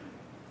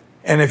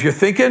 And if you're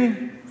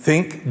thinking,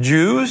 think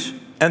Jews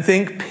and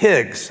think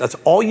pigs. That's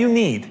all you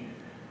need.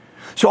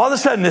 So all of a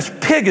sudden, this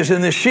pig is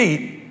in this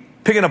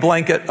sheet, pig in a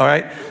blanket, all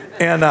right?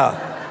 And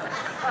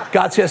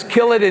God says,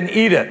 "Kill it and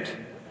eat it."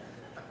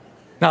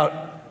 Now,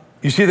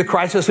 you see the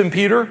crisis in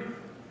Peter?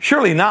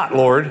 "Surely not,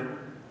 Lord.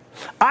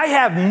 I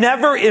have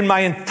never in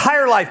my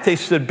entire life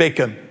tasted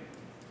bacon.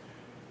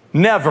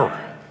 Never.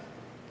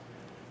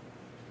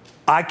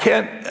 I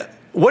can't.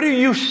 What are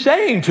you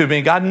saying to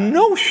me, God?"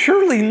 "No,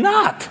 surely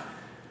not."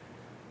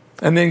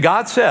 And then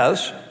God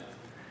says,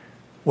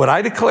 "What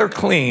I declare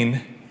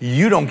clean,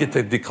 you don't get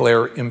to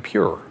declare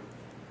impure.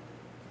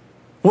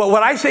 Well,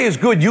 what I say is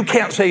good, you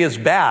can't say is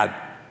bad."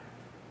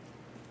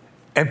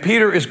 And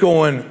Peter is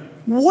going,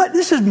 "What?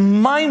 This is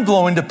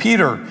mind-blowing to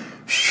Peter.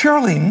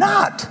 Surely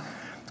not."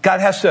 God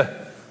has to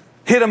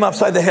hit him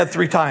upside the head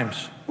 3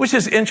 times, which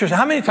is interesting.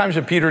 How many times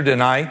did Peter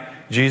deny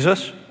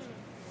Jesus?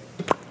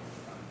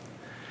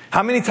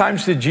 How many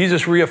times did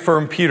Jesus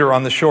reaffirm Peter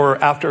on the shore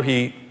after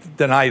he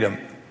denied him?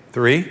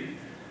 3.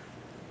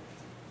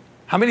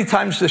 How many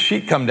times did the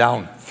sheet come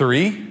down?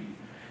 3.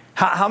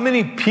 How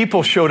many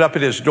people showed up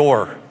at his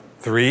door?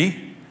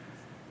 3.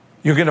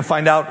 You're going to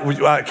find out,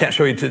 I can't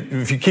show you,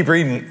 if you keep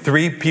reading,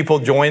 3 people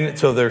join,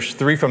 so there's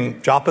 3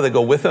 from Joppa that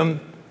go with him.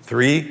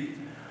 3.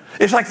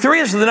 It's like 3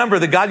 is the number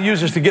that God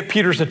uses to get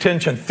Peter's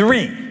attention.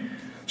 3.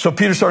 So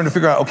Peter's starting to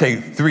figure out, okay,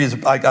 3 is,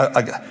 I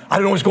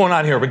don't know what's going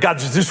on here, but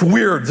God's this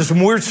weird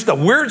stuff,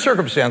 weird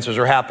circumstances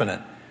are happening.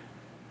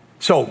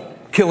 So,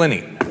 kill and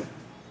eat.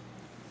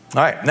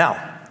 All right, now,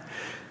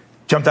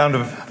 jump down to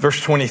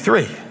verse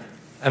 23.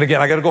 And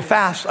again, I got to go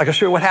fast. I got to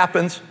show you what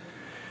happens.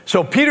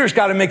 So Peter's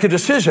got to make a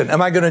decision.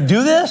 Am I going to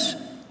do this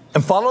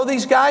and follow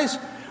these guys?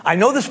 I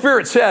know the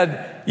Spirit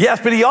said yes,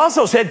 but he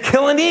also said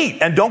kill and eat,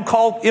 and don't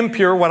call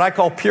impure what I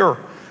call pure.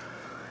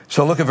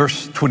 So look at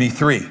verse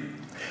 23.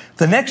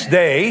 The next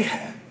day,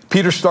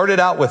 Peter started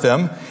out with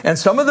them, and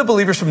some of the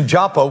believers from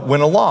Joppa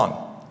went along.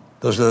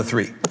 Those are the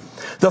 3.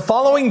 The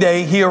following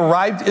day, he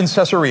arrived in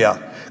Caesarea.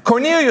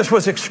 Cornelius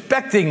was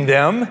expecting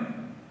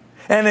them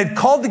and had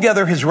called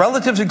together his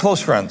relatives and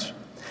close friends.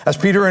 As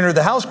Peter entered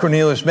the house,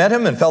 Cornelius met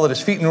him and fell at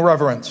his feet in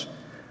reverence.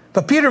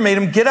 But Peter made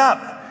him get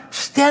up.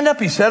 Stand up,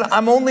 he said.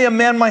 I'm only a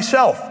man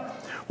myself.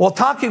 While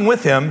talking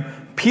with him,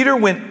 Peter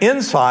went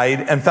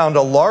inside and found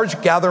a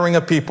large gathering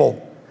of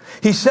people.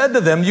 He said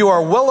to them, you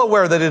are well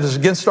aware that it is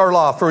against our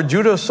law for a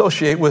Jew to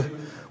associate with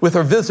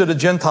or visit a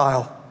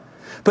Gentile.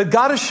 But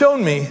God has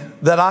shown me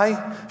that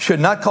I should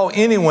not call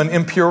anyone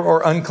impure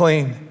or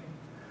unclean.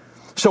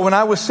 So when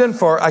I was sent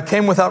for, I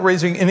came without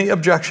raising any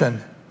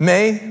objection.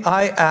 May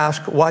I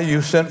ask why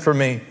you sent for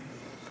me?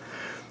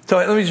 So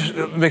let me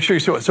just make sure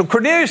you see it. So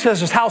Cornelius has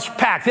his house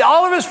packed.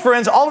 All of his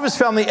friends, all of his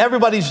family,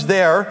 everybody's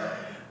there.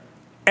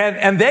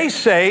 And they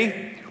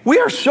say, we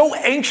are so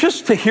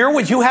anxious to hear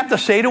what you have to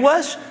say to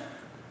us.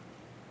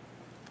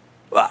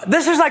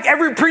 This is like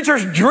every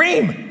preacher's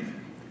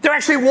dream. They're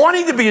actually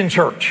wanting to be in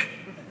church.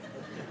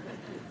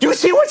 Do you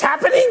see what's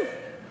happening?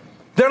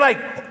 They're like,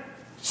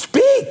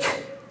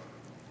 speak.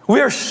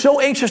 We are so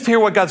anxious to hear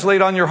what God's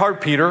laid on your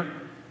heart, Peter.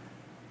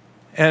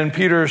 And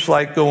Peter's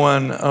like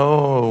going,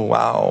 oh,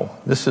 wow,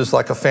 this is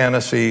like a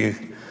fantasy.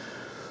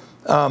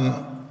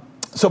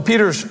 So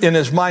Peter's in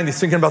his mind, he's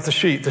thinking about the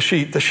sheet.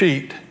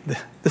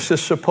 This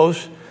is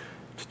supposed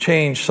to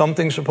change.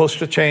 Something's supposed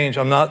to change.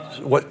 I'm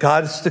not, what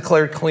God's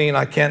declared clean,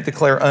 I can't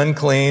declare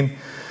unclean.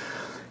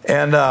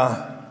 And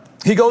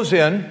he goes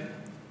in,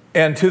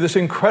 and to this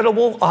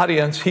incredible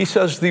audience, he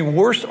says the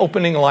worst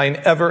opening line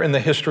ever in the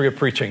history of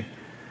preaching.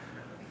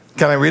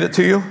 Can I read it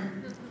to you?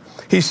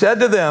 He said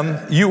to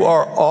them, you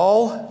are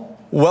all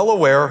well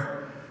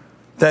aware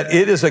that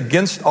it is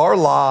against our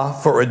law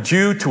for a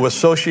Jew to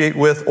associate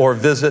with or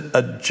visit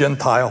a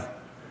Gentile.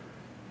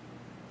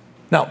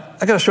 Now,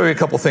 I got to show you a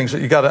couple things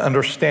that you got to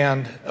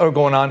understand are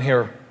going on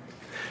here.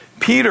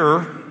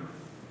 Peter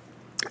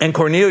and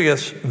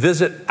Cornelius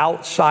visit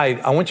outside.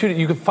 I want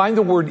you can find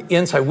the word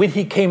inside. When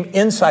he came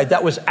inside,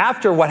 that was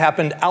after what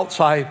happened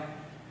outside.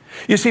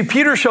 You see,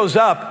 Peter shows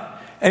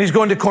up and he's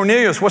going to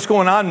Cornelius. What's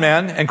going on,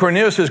 man? And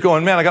Cornelius is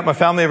going, man, I got my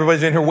family.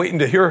 Everybody's in here waiting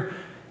to hear.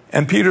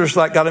 And Peter's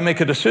like, got to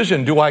make a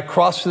decision. Do I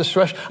cross this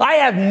threshold? I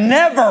have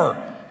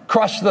never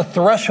crossed the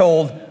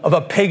threshold of a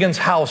pagan's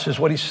house, is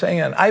what he's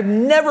saying. I've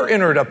never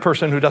entered a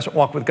person who doesn't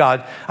walk with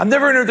God. I've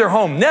never entered their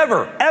home.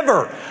 Never,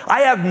 ever.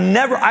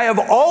 I have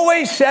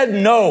always said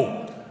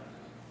no.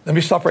 Let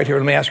me stop right here.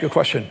 Let me ask you a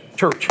question.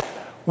 Church,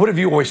 what have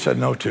you always said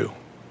no to?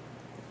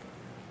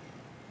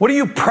 What are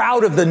you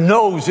proud of the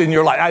no's in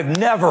your life? I've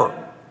never.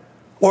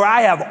 Or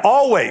I have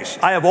always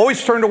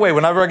turned away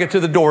whenever I get to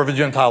the door of a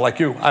Gentile like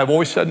you. I've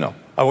always said no.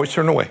 I always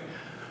turned away.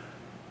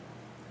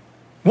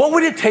 What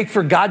would it take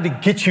for God to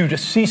get you to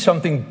see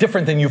something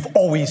different than you've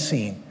always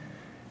seen?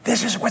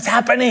 This is what's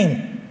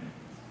happening.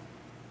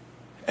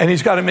 And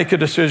he's got to make a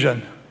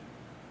decision.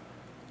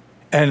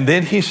 And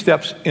then he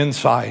steps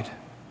inside.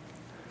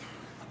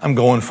 I'm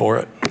going for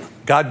it.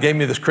 God gave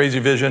me this crazy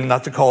vision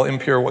not to call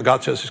impure what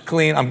God says is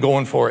clean. I'm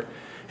going for it.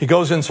 He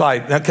goes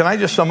inside. Now, can I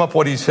just sum up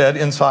what he said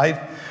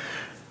inside?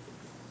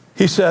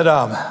 He said,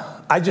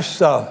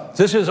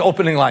 this is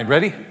opening line.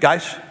 Ready,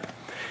 guys?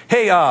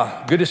 Hey,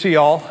 good to see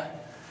y'all.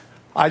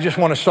 I just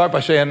want to start by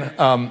saying,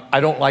 I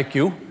don't like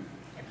you.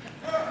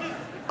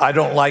 I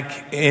don't like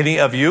any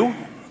of you.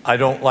 I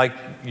don't like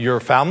your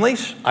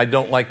families. I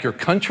don't like your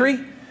country.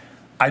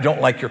 I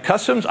don't like your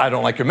customs. I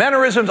don't like your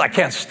mannerisms. I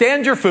can't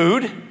stand your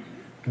food.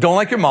 Don't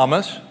like your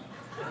mamas.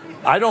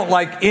 I don't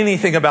like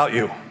anything about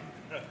you.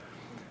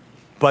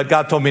 But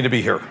God told me to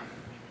be here.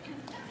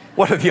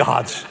 What are the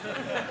odds?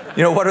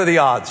 What are the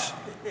odds?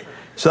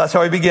 So that's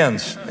how he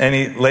begins, and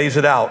he lays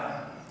it out.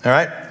 All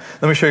right?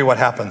 Let me show you what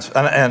happens.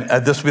 And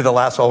this will be the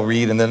last I'll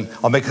read, and then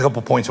I'll make a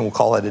couple points, and we'll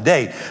call it a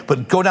day.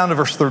 But go down to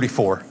verse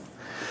 34.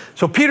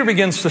 So Peter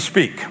begins to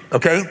speak,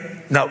 okay?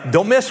 Now,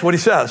 don't miss what he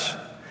says.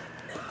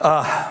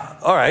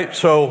 All right,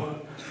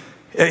 so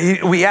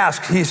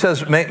he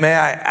says, may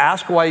I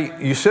ask why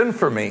you sent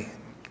for me?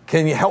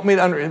 Can you help me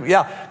to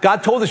yeah,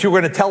 God told us you were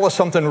going to tell us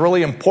something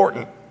really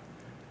important.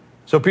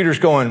 So Peter's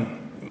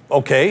going,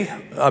 okay,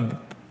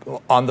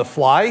 on the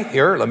fly,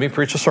 here, let me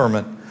preach a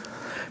sermon.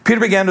 Peter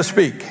began to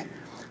speak.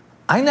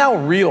 I now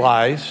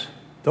realize,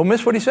 don't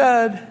miss what he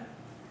said,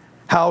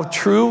 how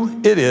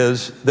true it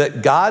is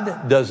that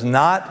God does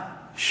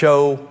not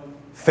show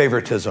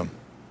favoritism,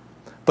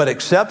 but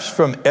accepts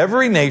from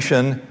every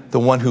nation the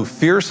one who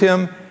fears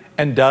him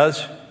and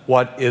does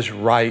what is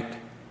right.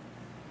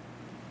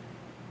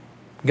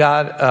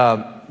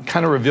 God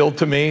kind of revealed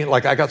to me,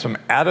 like I got some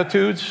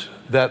attitudes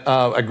that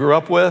I grew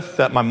up with,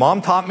 that my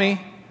mom taught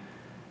me,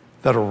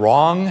 that are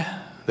wrong,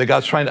 that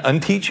God's trying to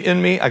unteach in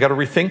me. I got to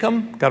rethink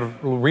them, got to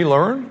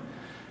relearn.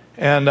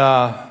 And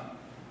I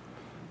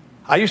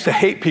used to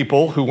hate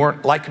people who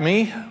weren't like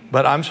me,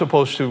 but I'm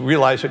supposed to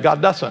realize that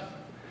God doesn't.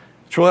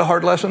 It's really a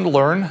hard lesson to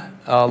learn,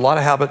 a lot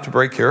of habit to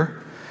break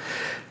here.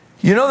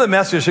 You know the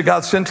message that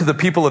God sent to the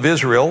people of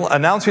Israel,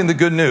 announcing the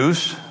good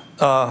news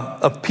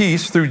of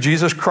peace through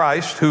Jesus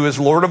Christ, who is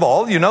Lord of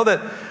all. You know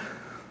that.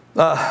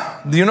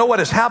 You know what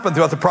has happened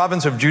throughout the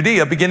province of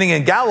Judea, beginning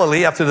in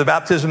Galilee after the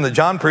baptism that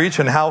John preached,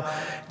 and how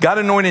God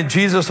anointed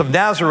Jesus of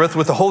Nazareth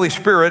with the Holy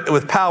Spirit,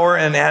 with power,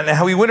 and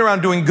how he went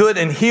around doing good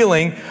and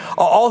healing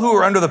all who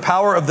were under the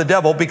power of the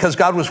devil because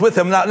God was with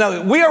him.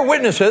 Now we are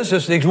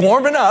witnesses, he's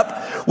warming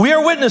up, we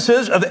are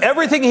witnesses of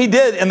everything he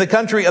did in the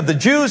country of the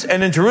Jews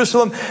and in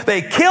Jerusalem.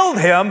 They killed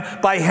him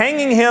by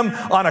hanging him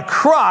on a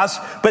cross,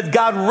 but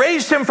God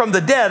raised him from the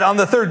dead on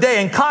the third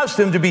day and caused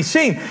him to be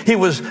seen. He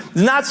was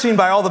not seen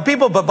by all the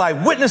people, but by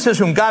witnesses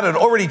whom God had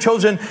already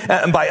chosen,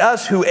 and by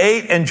us who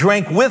ate and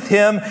drank with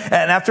him,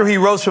 and after he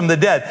rose from the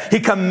dead.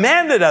 He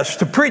commanded us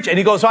to preach, and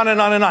he goes on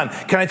and on and on.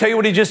 Can I tell you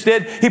what he just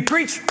did? He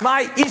preached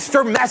my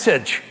Easter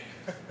message.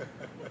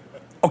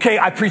 Okay,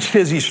 I preached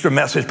his Easter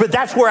message, but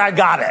that's where I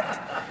got it.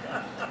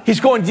 He's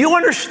going, do you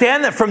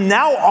understand that from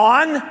now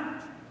on,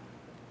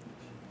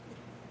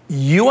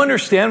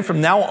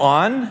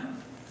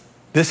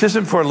 this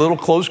isn't for a little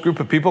closed group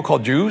of people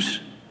called Jews?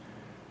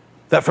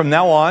 That from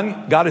now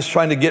on, God is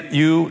trying to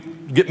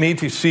get me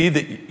to see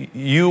that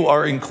you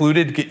are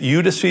included, get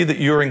you to see that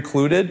you're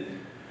included.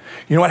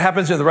 You know what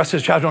happens in the rest of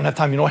the chapter? I don't have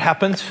time. You know what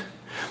happens?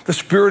 The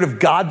Spirit of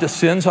God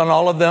descends on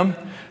all of them,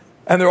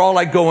 and they're all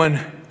like going,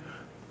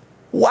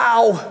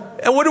 wow.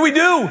 And what do we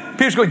do?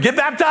 Peter's going, get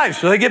baptized.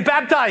 So they get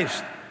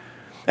baptized.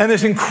 And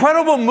this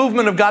incredible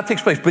movement of God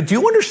takes place. But do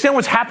you understand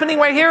what's happening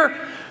right here?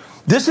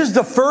 This is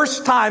the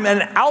first time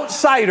an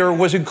outsider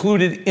was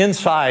included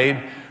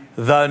inside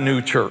the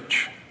new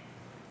church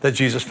that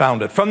Jesus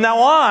founded. From now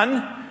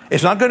on,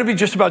 it's not going to be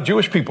just about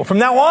Jewish people. From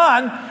now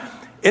on,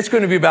 it's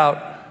going to be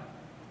about,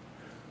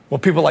 well,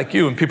 people like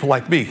you and people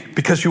like me.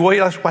 Because you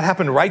realize what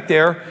happened right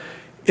there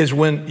is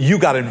when you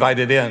got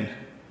invited in.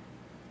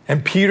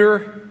 And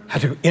Peter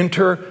had to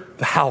enter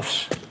the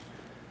house.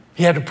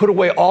 He had to put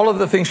away all of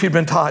the things he'd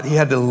been taught. He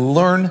had to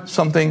learn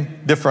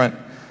something different.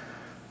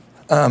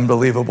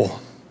 Unbelievable.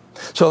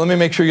 So let me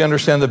make sure you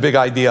understand the big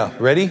idea.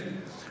 Ready?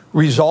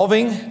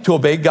 Resolving to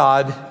obey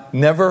God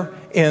never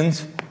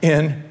ends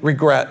in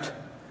regret.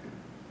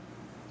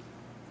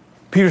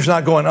 Peter's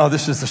not going, oh,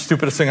 this is the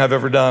stupidest thing I've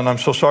ever done. I'm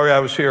so sorry I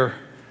was here.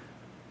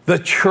 The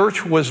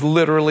church was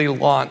literally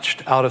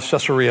launched out of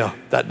Caesarea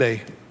that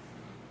day.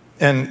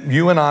 And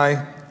you and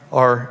I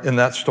are in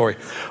that story.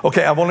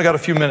 Okay, I've only got a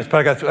few minutes,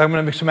 but I'm going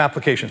to make some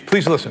applications.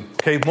 Please listen.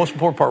 Okay, most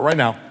important part right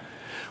now.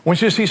 I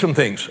want you to see some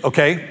things,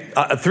 okay?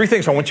 3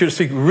 things I want you to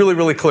see really,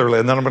 really clearly,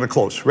 and then I'm going to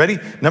close. Ready?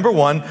 Number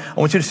 1, I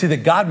want you to see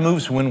that God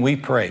moves when we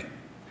pray.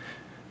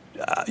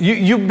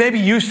 You maybe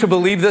used to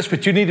believe this,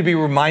 but you need to be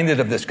reminded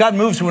of this. God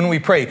moves when we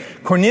pray.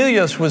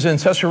 Cornelius was in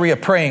Caesarea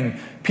praying.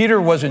 Peter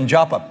was in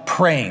Joppa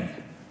praying.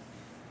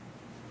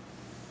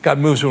 God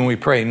moves when we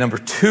pray. Number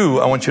 2,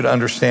 I want you to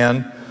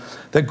understand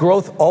that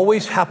growth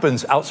always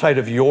happens outside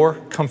of your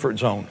comfort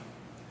zone.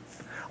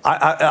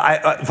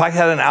 If I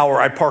had an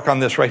hour, I'd park on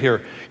this right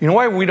here. You know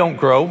why we don't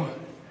grow?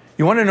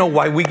 You want to know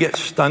why we get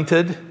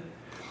stunted?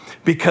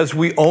 Because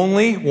we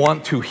only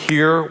want to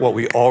hear what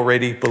we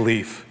already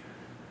believe.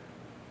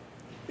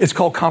 It's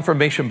called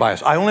confirmation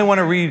bias. I only want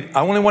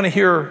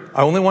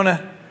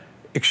to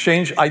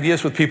exchange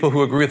ideas with people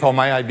who agree with all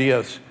my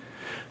ideas.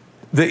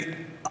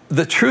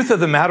 The truth of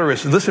the matter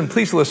is, listen,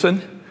 please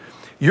listen.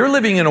 You're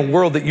living in a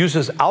world that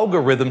uses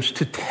algorithms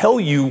to tell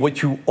you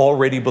what you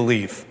already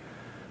believe.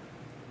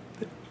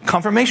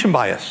 Confirmation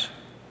bias.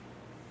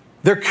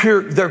 They're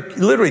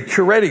literally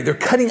curating, they're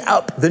cutting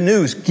up the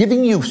news,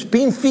 giving you,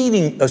 spoon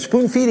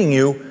feeding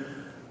you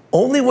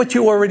only what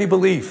you already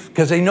believe,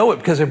 because they know it,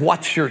 because they've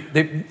watched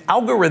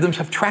algorithms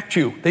have tracked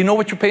you. They know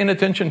what you're paying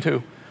attention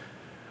to.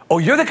 Oh,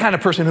 you're the kind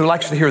of person who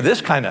likes to hear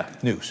this kind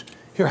of news.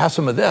 Here, have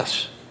some of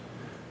this.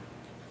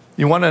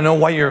 You want to know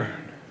why you're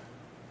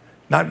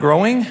not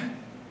growing?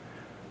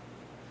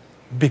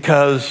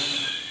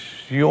 Because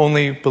you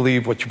only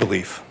believe what you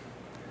believe.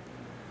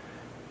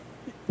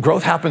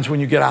 Growth happens when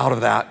you get out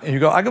of that and you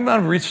go, I'm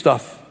going to read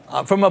stuff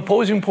from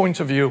opposing points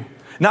of view.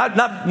 Not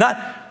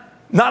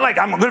like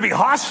I'm going to be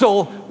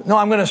hostile. No,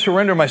 I'm going to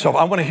surrender myself.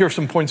 I want to hear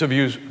some points of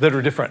views that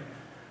are different.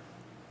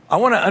 I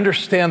want to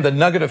understand the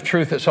nugget of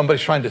truth that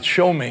somebody's trying to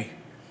show me.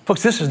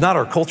 Folks, this is not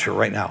our culture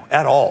right now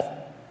at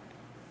all.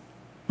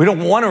 We don't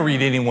want to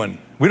read anyone.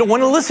 We don't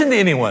want to listen to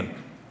anyone.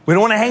 We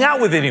don't want to hang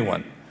out with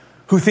anyone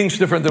who thinks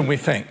different than we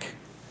think.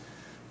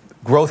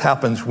 Growth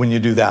happens when you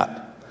do that.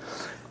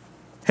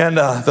 And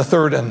the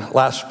third and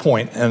last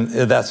point, and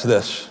that's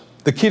this.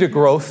 The key to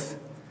growth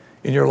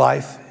in your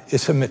life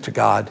is submit to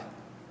God.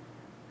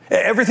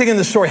 Everything in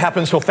this story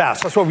happens so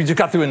fast. That's why we just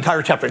got through an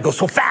entire chapter. It goes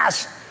so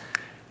fast.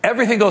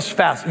 Everything goes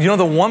fast. You know,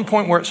 the one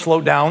point where it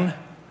slowed down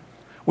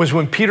was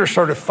when Peter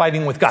started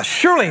fighting with God.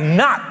 Surely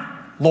not,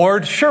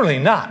 Lord, surely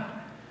not.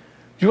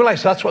 Do you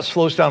realize that's what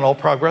slows down all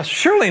progress?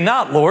 Surely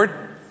not, Lord.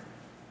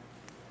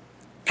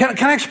 Can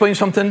I explain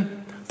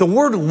something? The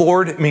word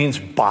Lord means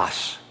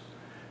boss.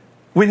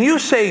 When you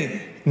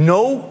say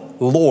no,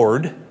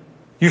 Lord,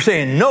 you're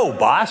saying no,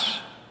 boss.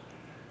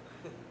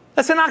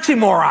 That's an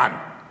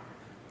oxymoron.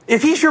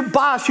 If he's your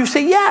boss, you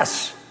say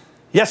yes.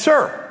 Yes,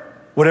 sir.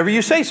 Whatever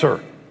you say,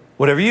 sir.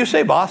 Whatever you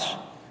say, boss.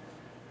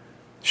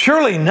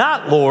 Surely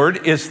not,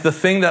 Lord, is the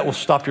thing that will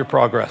stop your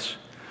progress.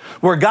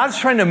 Where God's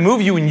trying to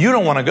move you and you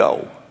don't want to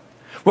go.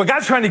 What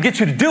God's trying to get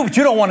you to do, but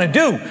you don't want to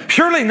do.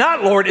 Surely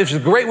not, Lord, is a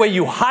great way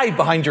you hide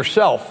behind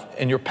yourself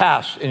and your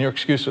past and your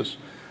excuses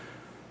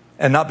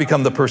and not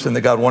become the person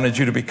that God wanted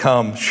you to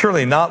become.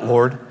 Surely not,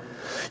 Lord.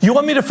 You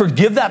want me to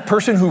forgive that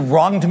person who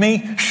wronged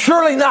me?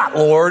 Surely not,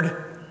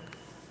 Lord.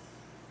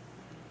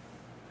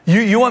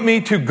 You want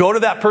me to go to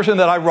that person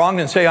that I wronged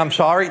and say, I'm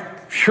sorry?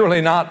 Surely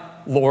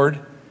not, Lord.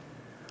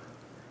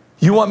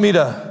 You want me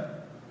to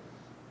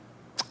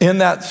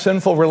end that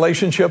sinful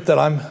relationship that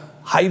I'm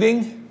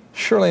hiding?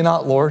 Surely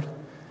not, Lord.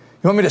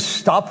 You want me to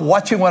stop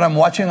watching what I'm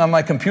watching on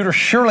my computer?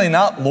 Surely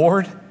not,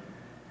 Lord.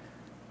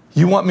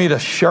 You want me to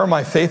share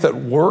my faith at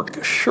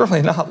work?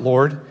 Surely not,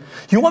 Lord.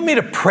 You want me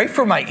to pray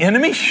for my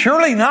enemy?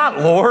 Surely not,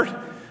 Lord. You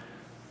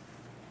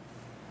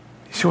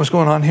see what's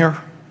going on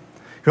here?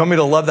 You want me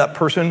to love that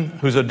person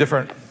who's a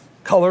different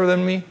color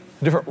than me,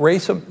 a different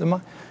race than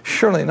mine?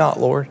 Surely not,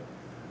 Lord.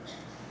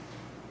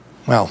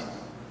 Well,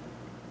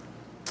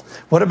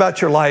 what about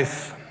your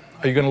life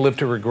are you going to live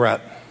to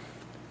regret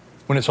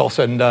when it's all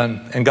said and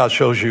done and God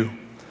shows you, you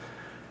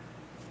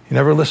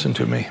never listened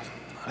to me.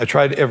 I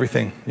tried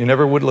everything. You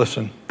never would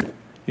listen.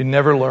 You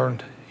never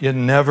learned. You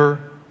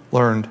never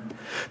learned.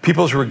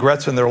 People's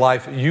regrets in their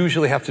life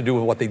usually have to do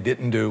with what they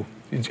didn't do.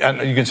 You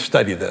can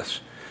study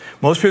this.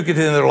 Most people get to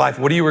the end of their life,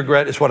 what do you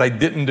regret? It's what I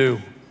didn't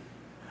do.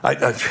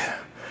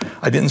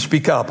 I didn't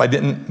speak up. I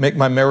didn't make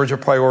my marriage a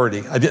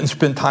priority. I didn't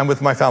spend time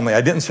with my family.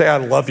 I didn't say I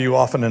love you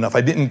often enough.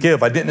 I didn't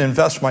give. I didn't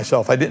invest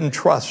myself. I didn't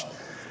trust.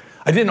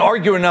 I didn't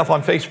argue enough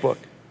on Facebook.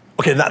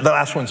 Okay, the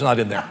last one's not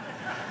in there.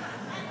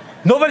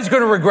 Nobody's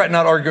going to regret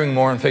not arguing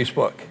more on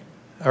Facebook,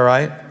 all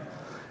right?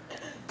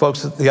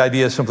 Folks, the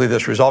idea is simply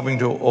this: resolving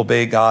to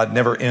obey God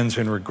never ends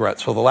in regret.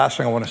 So the last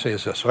thing I want to say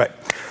is this, right?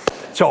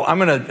 So I'm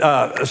going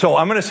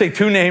to say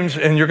two names,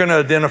 and you're going to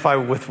identify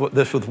with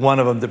one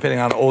of them, depending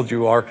on how old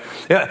you are.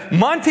 Yeah,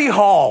 Monty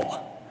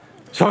Hall.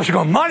 So you're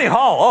going, Monty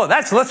Hall? Oh,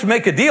 let's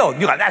make a deal.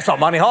 You're like, that's not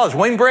Monty Hall, it's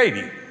Wayne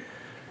Brady.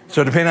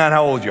 So depending on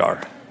how old you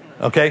are.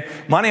 Okay,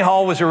 Monty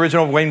Hall was the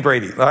original Wayne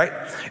Brady, all right?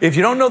 If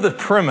you don't know the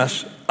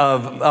premise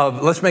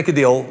of Let's Make a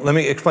Deal, let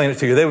me explain it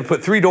to you. They would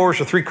put 3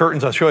 doors or 3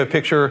 curtains. I'll show you a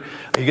picture.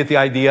 You get the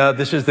idea.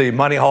 This is the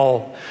Monty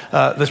Hall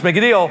Let's Make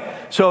a Deal.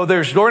 So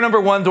there's door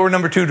number 1, door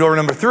number 2, door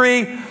number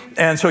 3.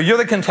 And so you're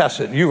the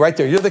contestant. You right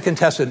there, you're the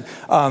contestant.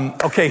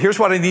 Okay, here's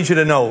what I need you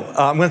to know.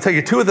 I'm going to tell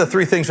you 2 of the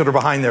 3 things that are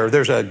behind there.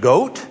 There's a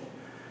goat,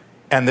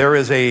 and there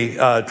is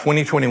a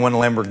 2021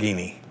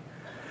 Lamborghini.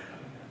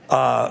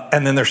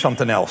 And then there's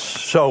something else.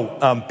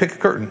 So pick a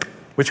curtain.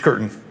 Which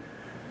curtain?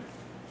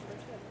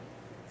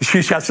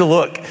 She has to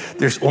look.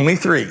 There's only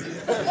 3.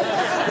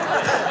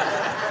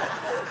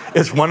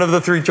 It's one of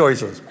the 3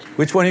 choices.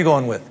 Which one are you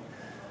going with?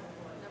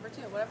 Number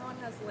 2. Whatever one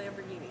has the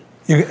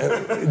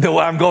Lamborghini.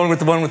 I'm going with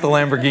the one with the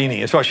Lamborghini.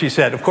 That's what she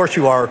said. Of course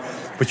you are,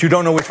 but you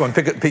don't know which one.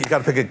 You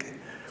got to pick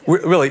a.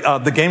 Really,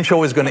 the game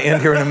show is going to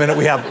end here in a minute.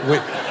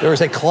 There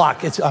is a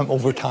clock. It's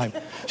over time.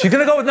 She's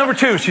going to go with number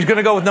 2. She's going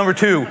to go with number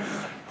 2.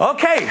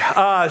 Okay,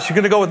 she's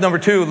going to go with number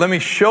 2. Let me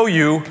show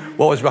you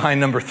what was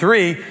behind number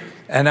 3.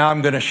 And now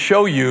I'm going to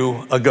show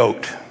you a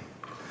goat.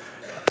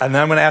 And then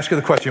I'm going to ask you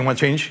the question. You want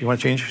to change? You want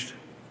to change? You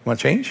want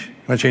to change? You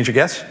want to change your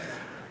guess?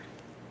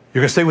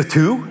 You're going to stay with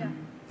 2? Yeah.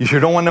 You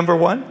sure don't want number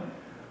 1?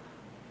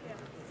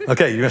 Yeah.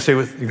 Okay, you're going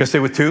to stay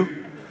with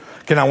 2?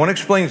 Okay, now I want to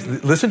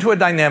explain. Listen to a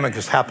dynamic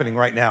that's happening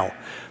right now.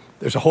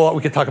 There's a whole lot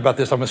we could talk about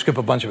this. I'm going to skip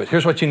a bunch of it.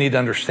 Here's what you need to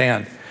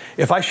understand.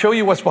 If I show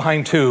you what's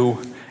behind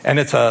 2, and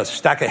it's a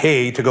stack of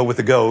hay to go with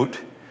the goat,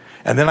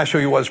 and then I show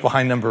you what's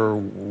behind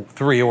number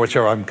 3, or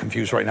whichever, I'm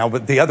confused right now,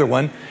 but the other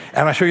one,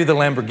 and I show you the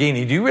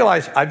Lamborghini, do you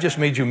realize I've just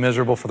made you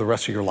miserable for the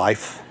rest of your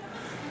life?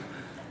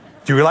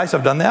 Do you realize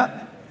I've done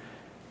that?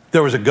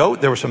 There was a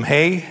goat, there was some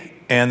hay,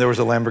 and there was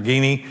a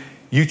Lamborghini.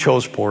 You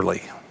chose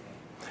poorly.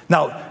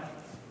 Now,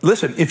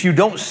 listen, if you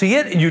don't see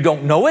it and you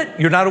don't know it,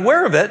 you're not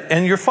aware of it,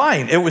 and you're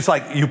fine. It was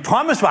like, you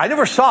promised, but I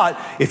never saw it.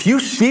 If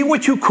you see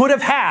what you could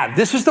have had,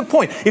 this is the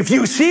point. If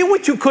you see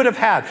what you could have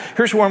had,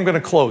 here's where I'm going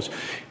to close.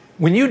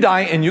 When you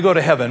die and you go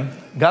to heaven,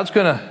 God's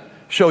going to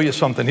show you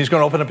something. He's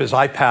going to open up his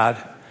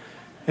iPad,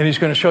 and he's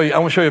going to show you, I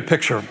want to show you a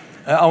picture.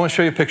 I want to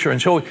show you a picture.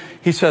 And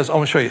he says, I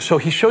want to show you. So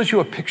he shows you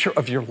a picture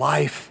of your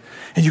life.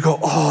 And you go,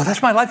 oh,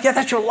 that's my life? Yeah,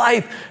 that's your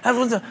life. That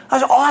was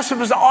awesome.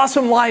 It was an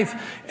awesome life.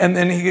 And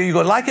then you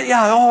go, like it?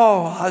 Yeah,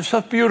 oh, it's so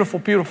beautiful,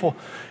 beautiful.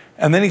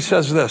 And then he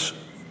says this,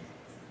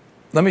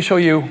 let me show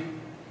you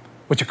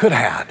what you could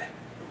have had.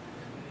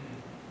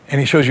 And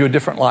he shows you a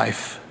different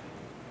life.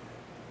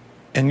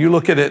 And you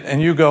look at it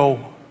and you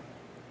go,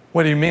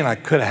 what do you mean I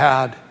could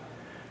have had?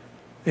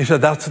 He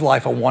said, that's the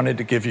life I wanted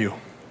to give you.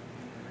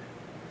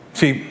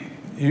 See,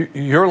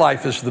 your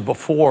life is the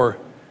before.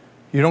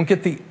 You don't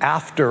get the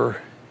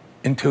after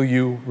until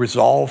you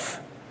resolve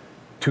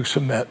to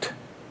submit.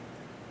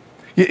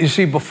 You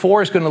see,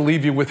 before is going to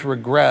leave you with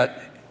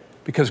regret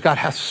because God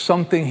has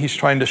something he's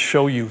trying to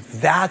show you.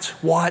 That's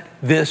what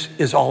this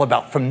is all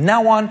about. From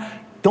now on,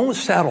 don't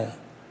settle.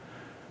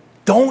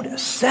 Don't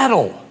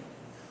settle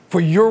for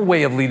your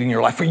way of leading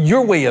your life, for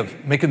your way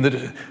of making the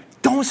decision.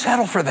 Don't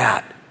settle for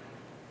that.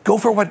 Go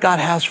for what God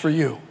has for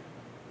you.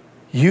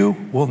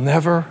 You will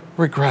never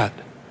regret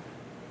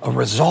a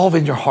resolve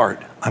in your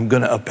heart, I'm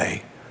going to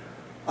obey.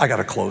 I got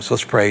to close.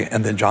 Let's pray.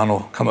 And then John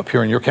will come up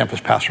here and your campus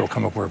pastor will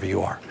come up wherever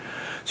you are.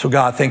 So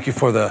God, thank you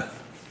for the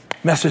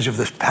message of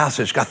this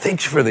passage. God,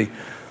 thanks for the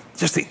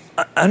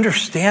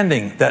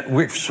understanding that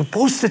we're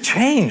supposed to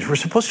change. We're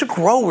supposed to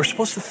grow. We're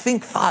supposed to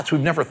think thoughts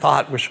we've never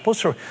thought. We're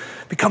supposed to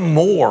become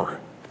more.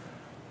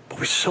 But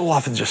we so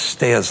often just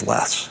stay as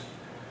less.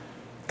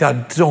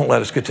 God, don't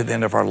let us get to the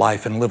end of our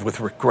life and live with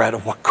regret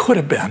of what could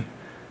have been.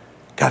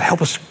 God,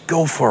 help us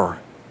go for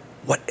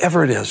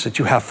whatever it is that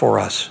you have for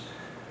us.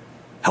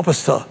 Help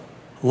us to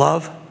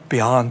love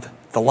beyond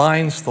the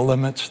lines, the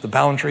limits, the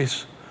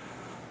boundaries,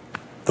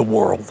 the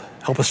world.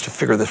 Help us to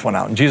figure this one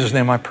out. In Jesus'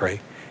 name I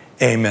pray.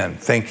 Amen.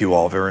 Thank you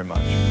all very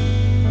much.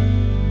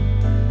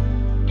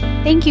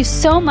 Thank you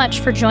so much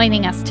for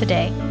joining us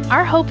today.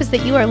 Our hope is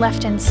that you are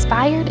left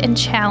inspired and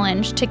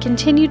challenged to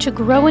continue to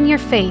grow in your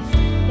faith.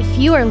 If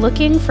you are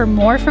looking for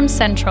more from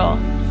Central,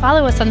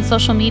 follow us on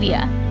social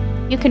media.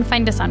 You can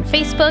find us on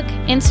Facebook,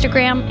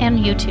 Instagram, and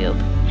YouTube.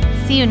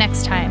 See you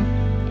next time.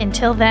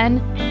 Until then,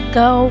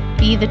 go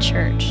be the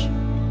church.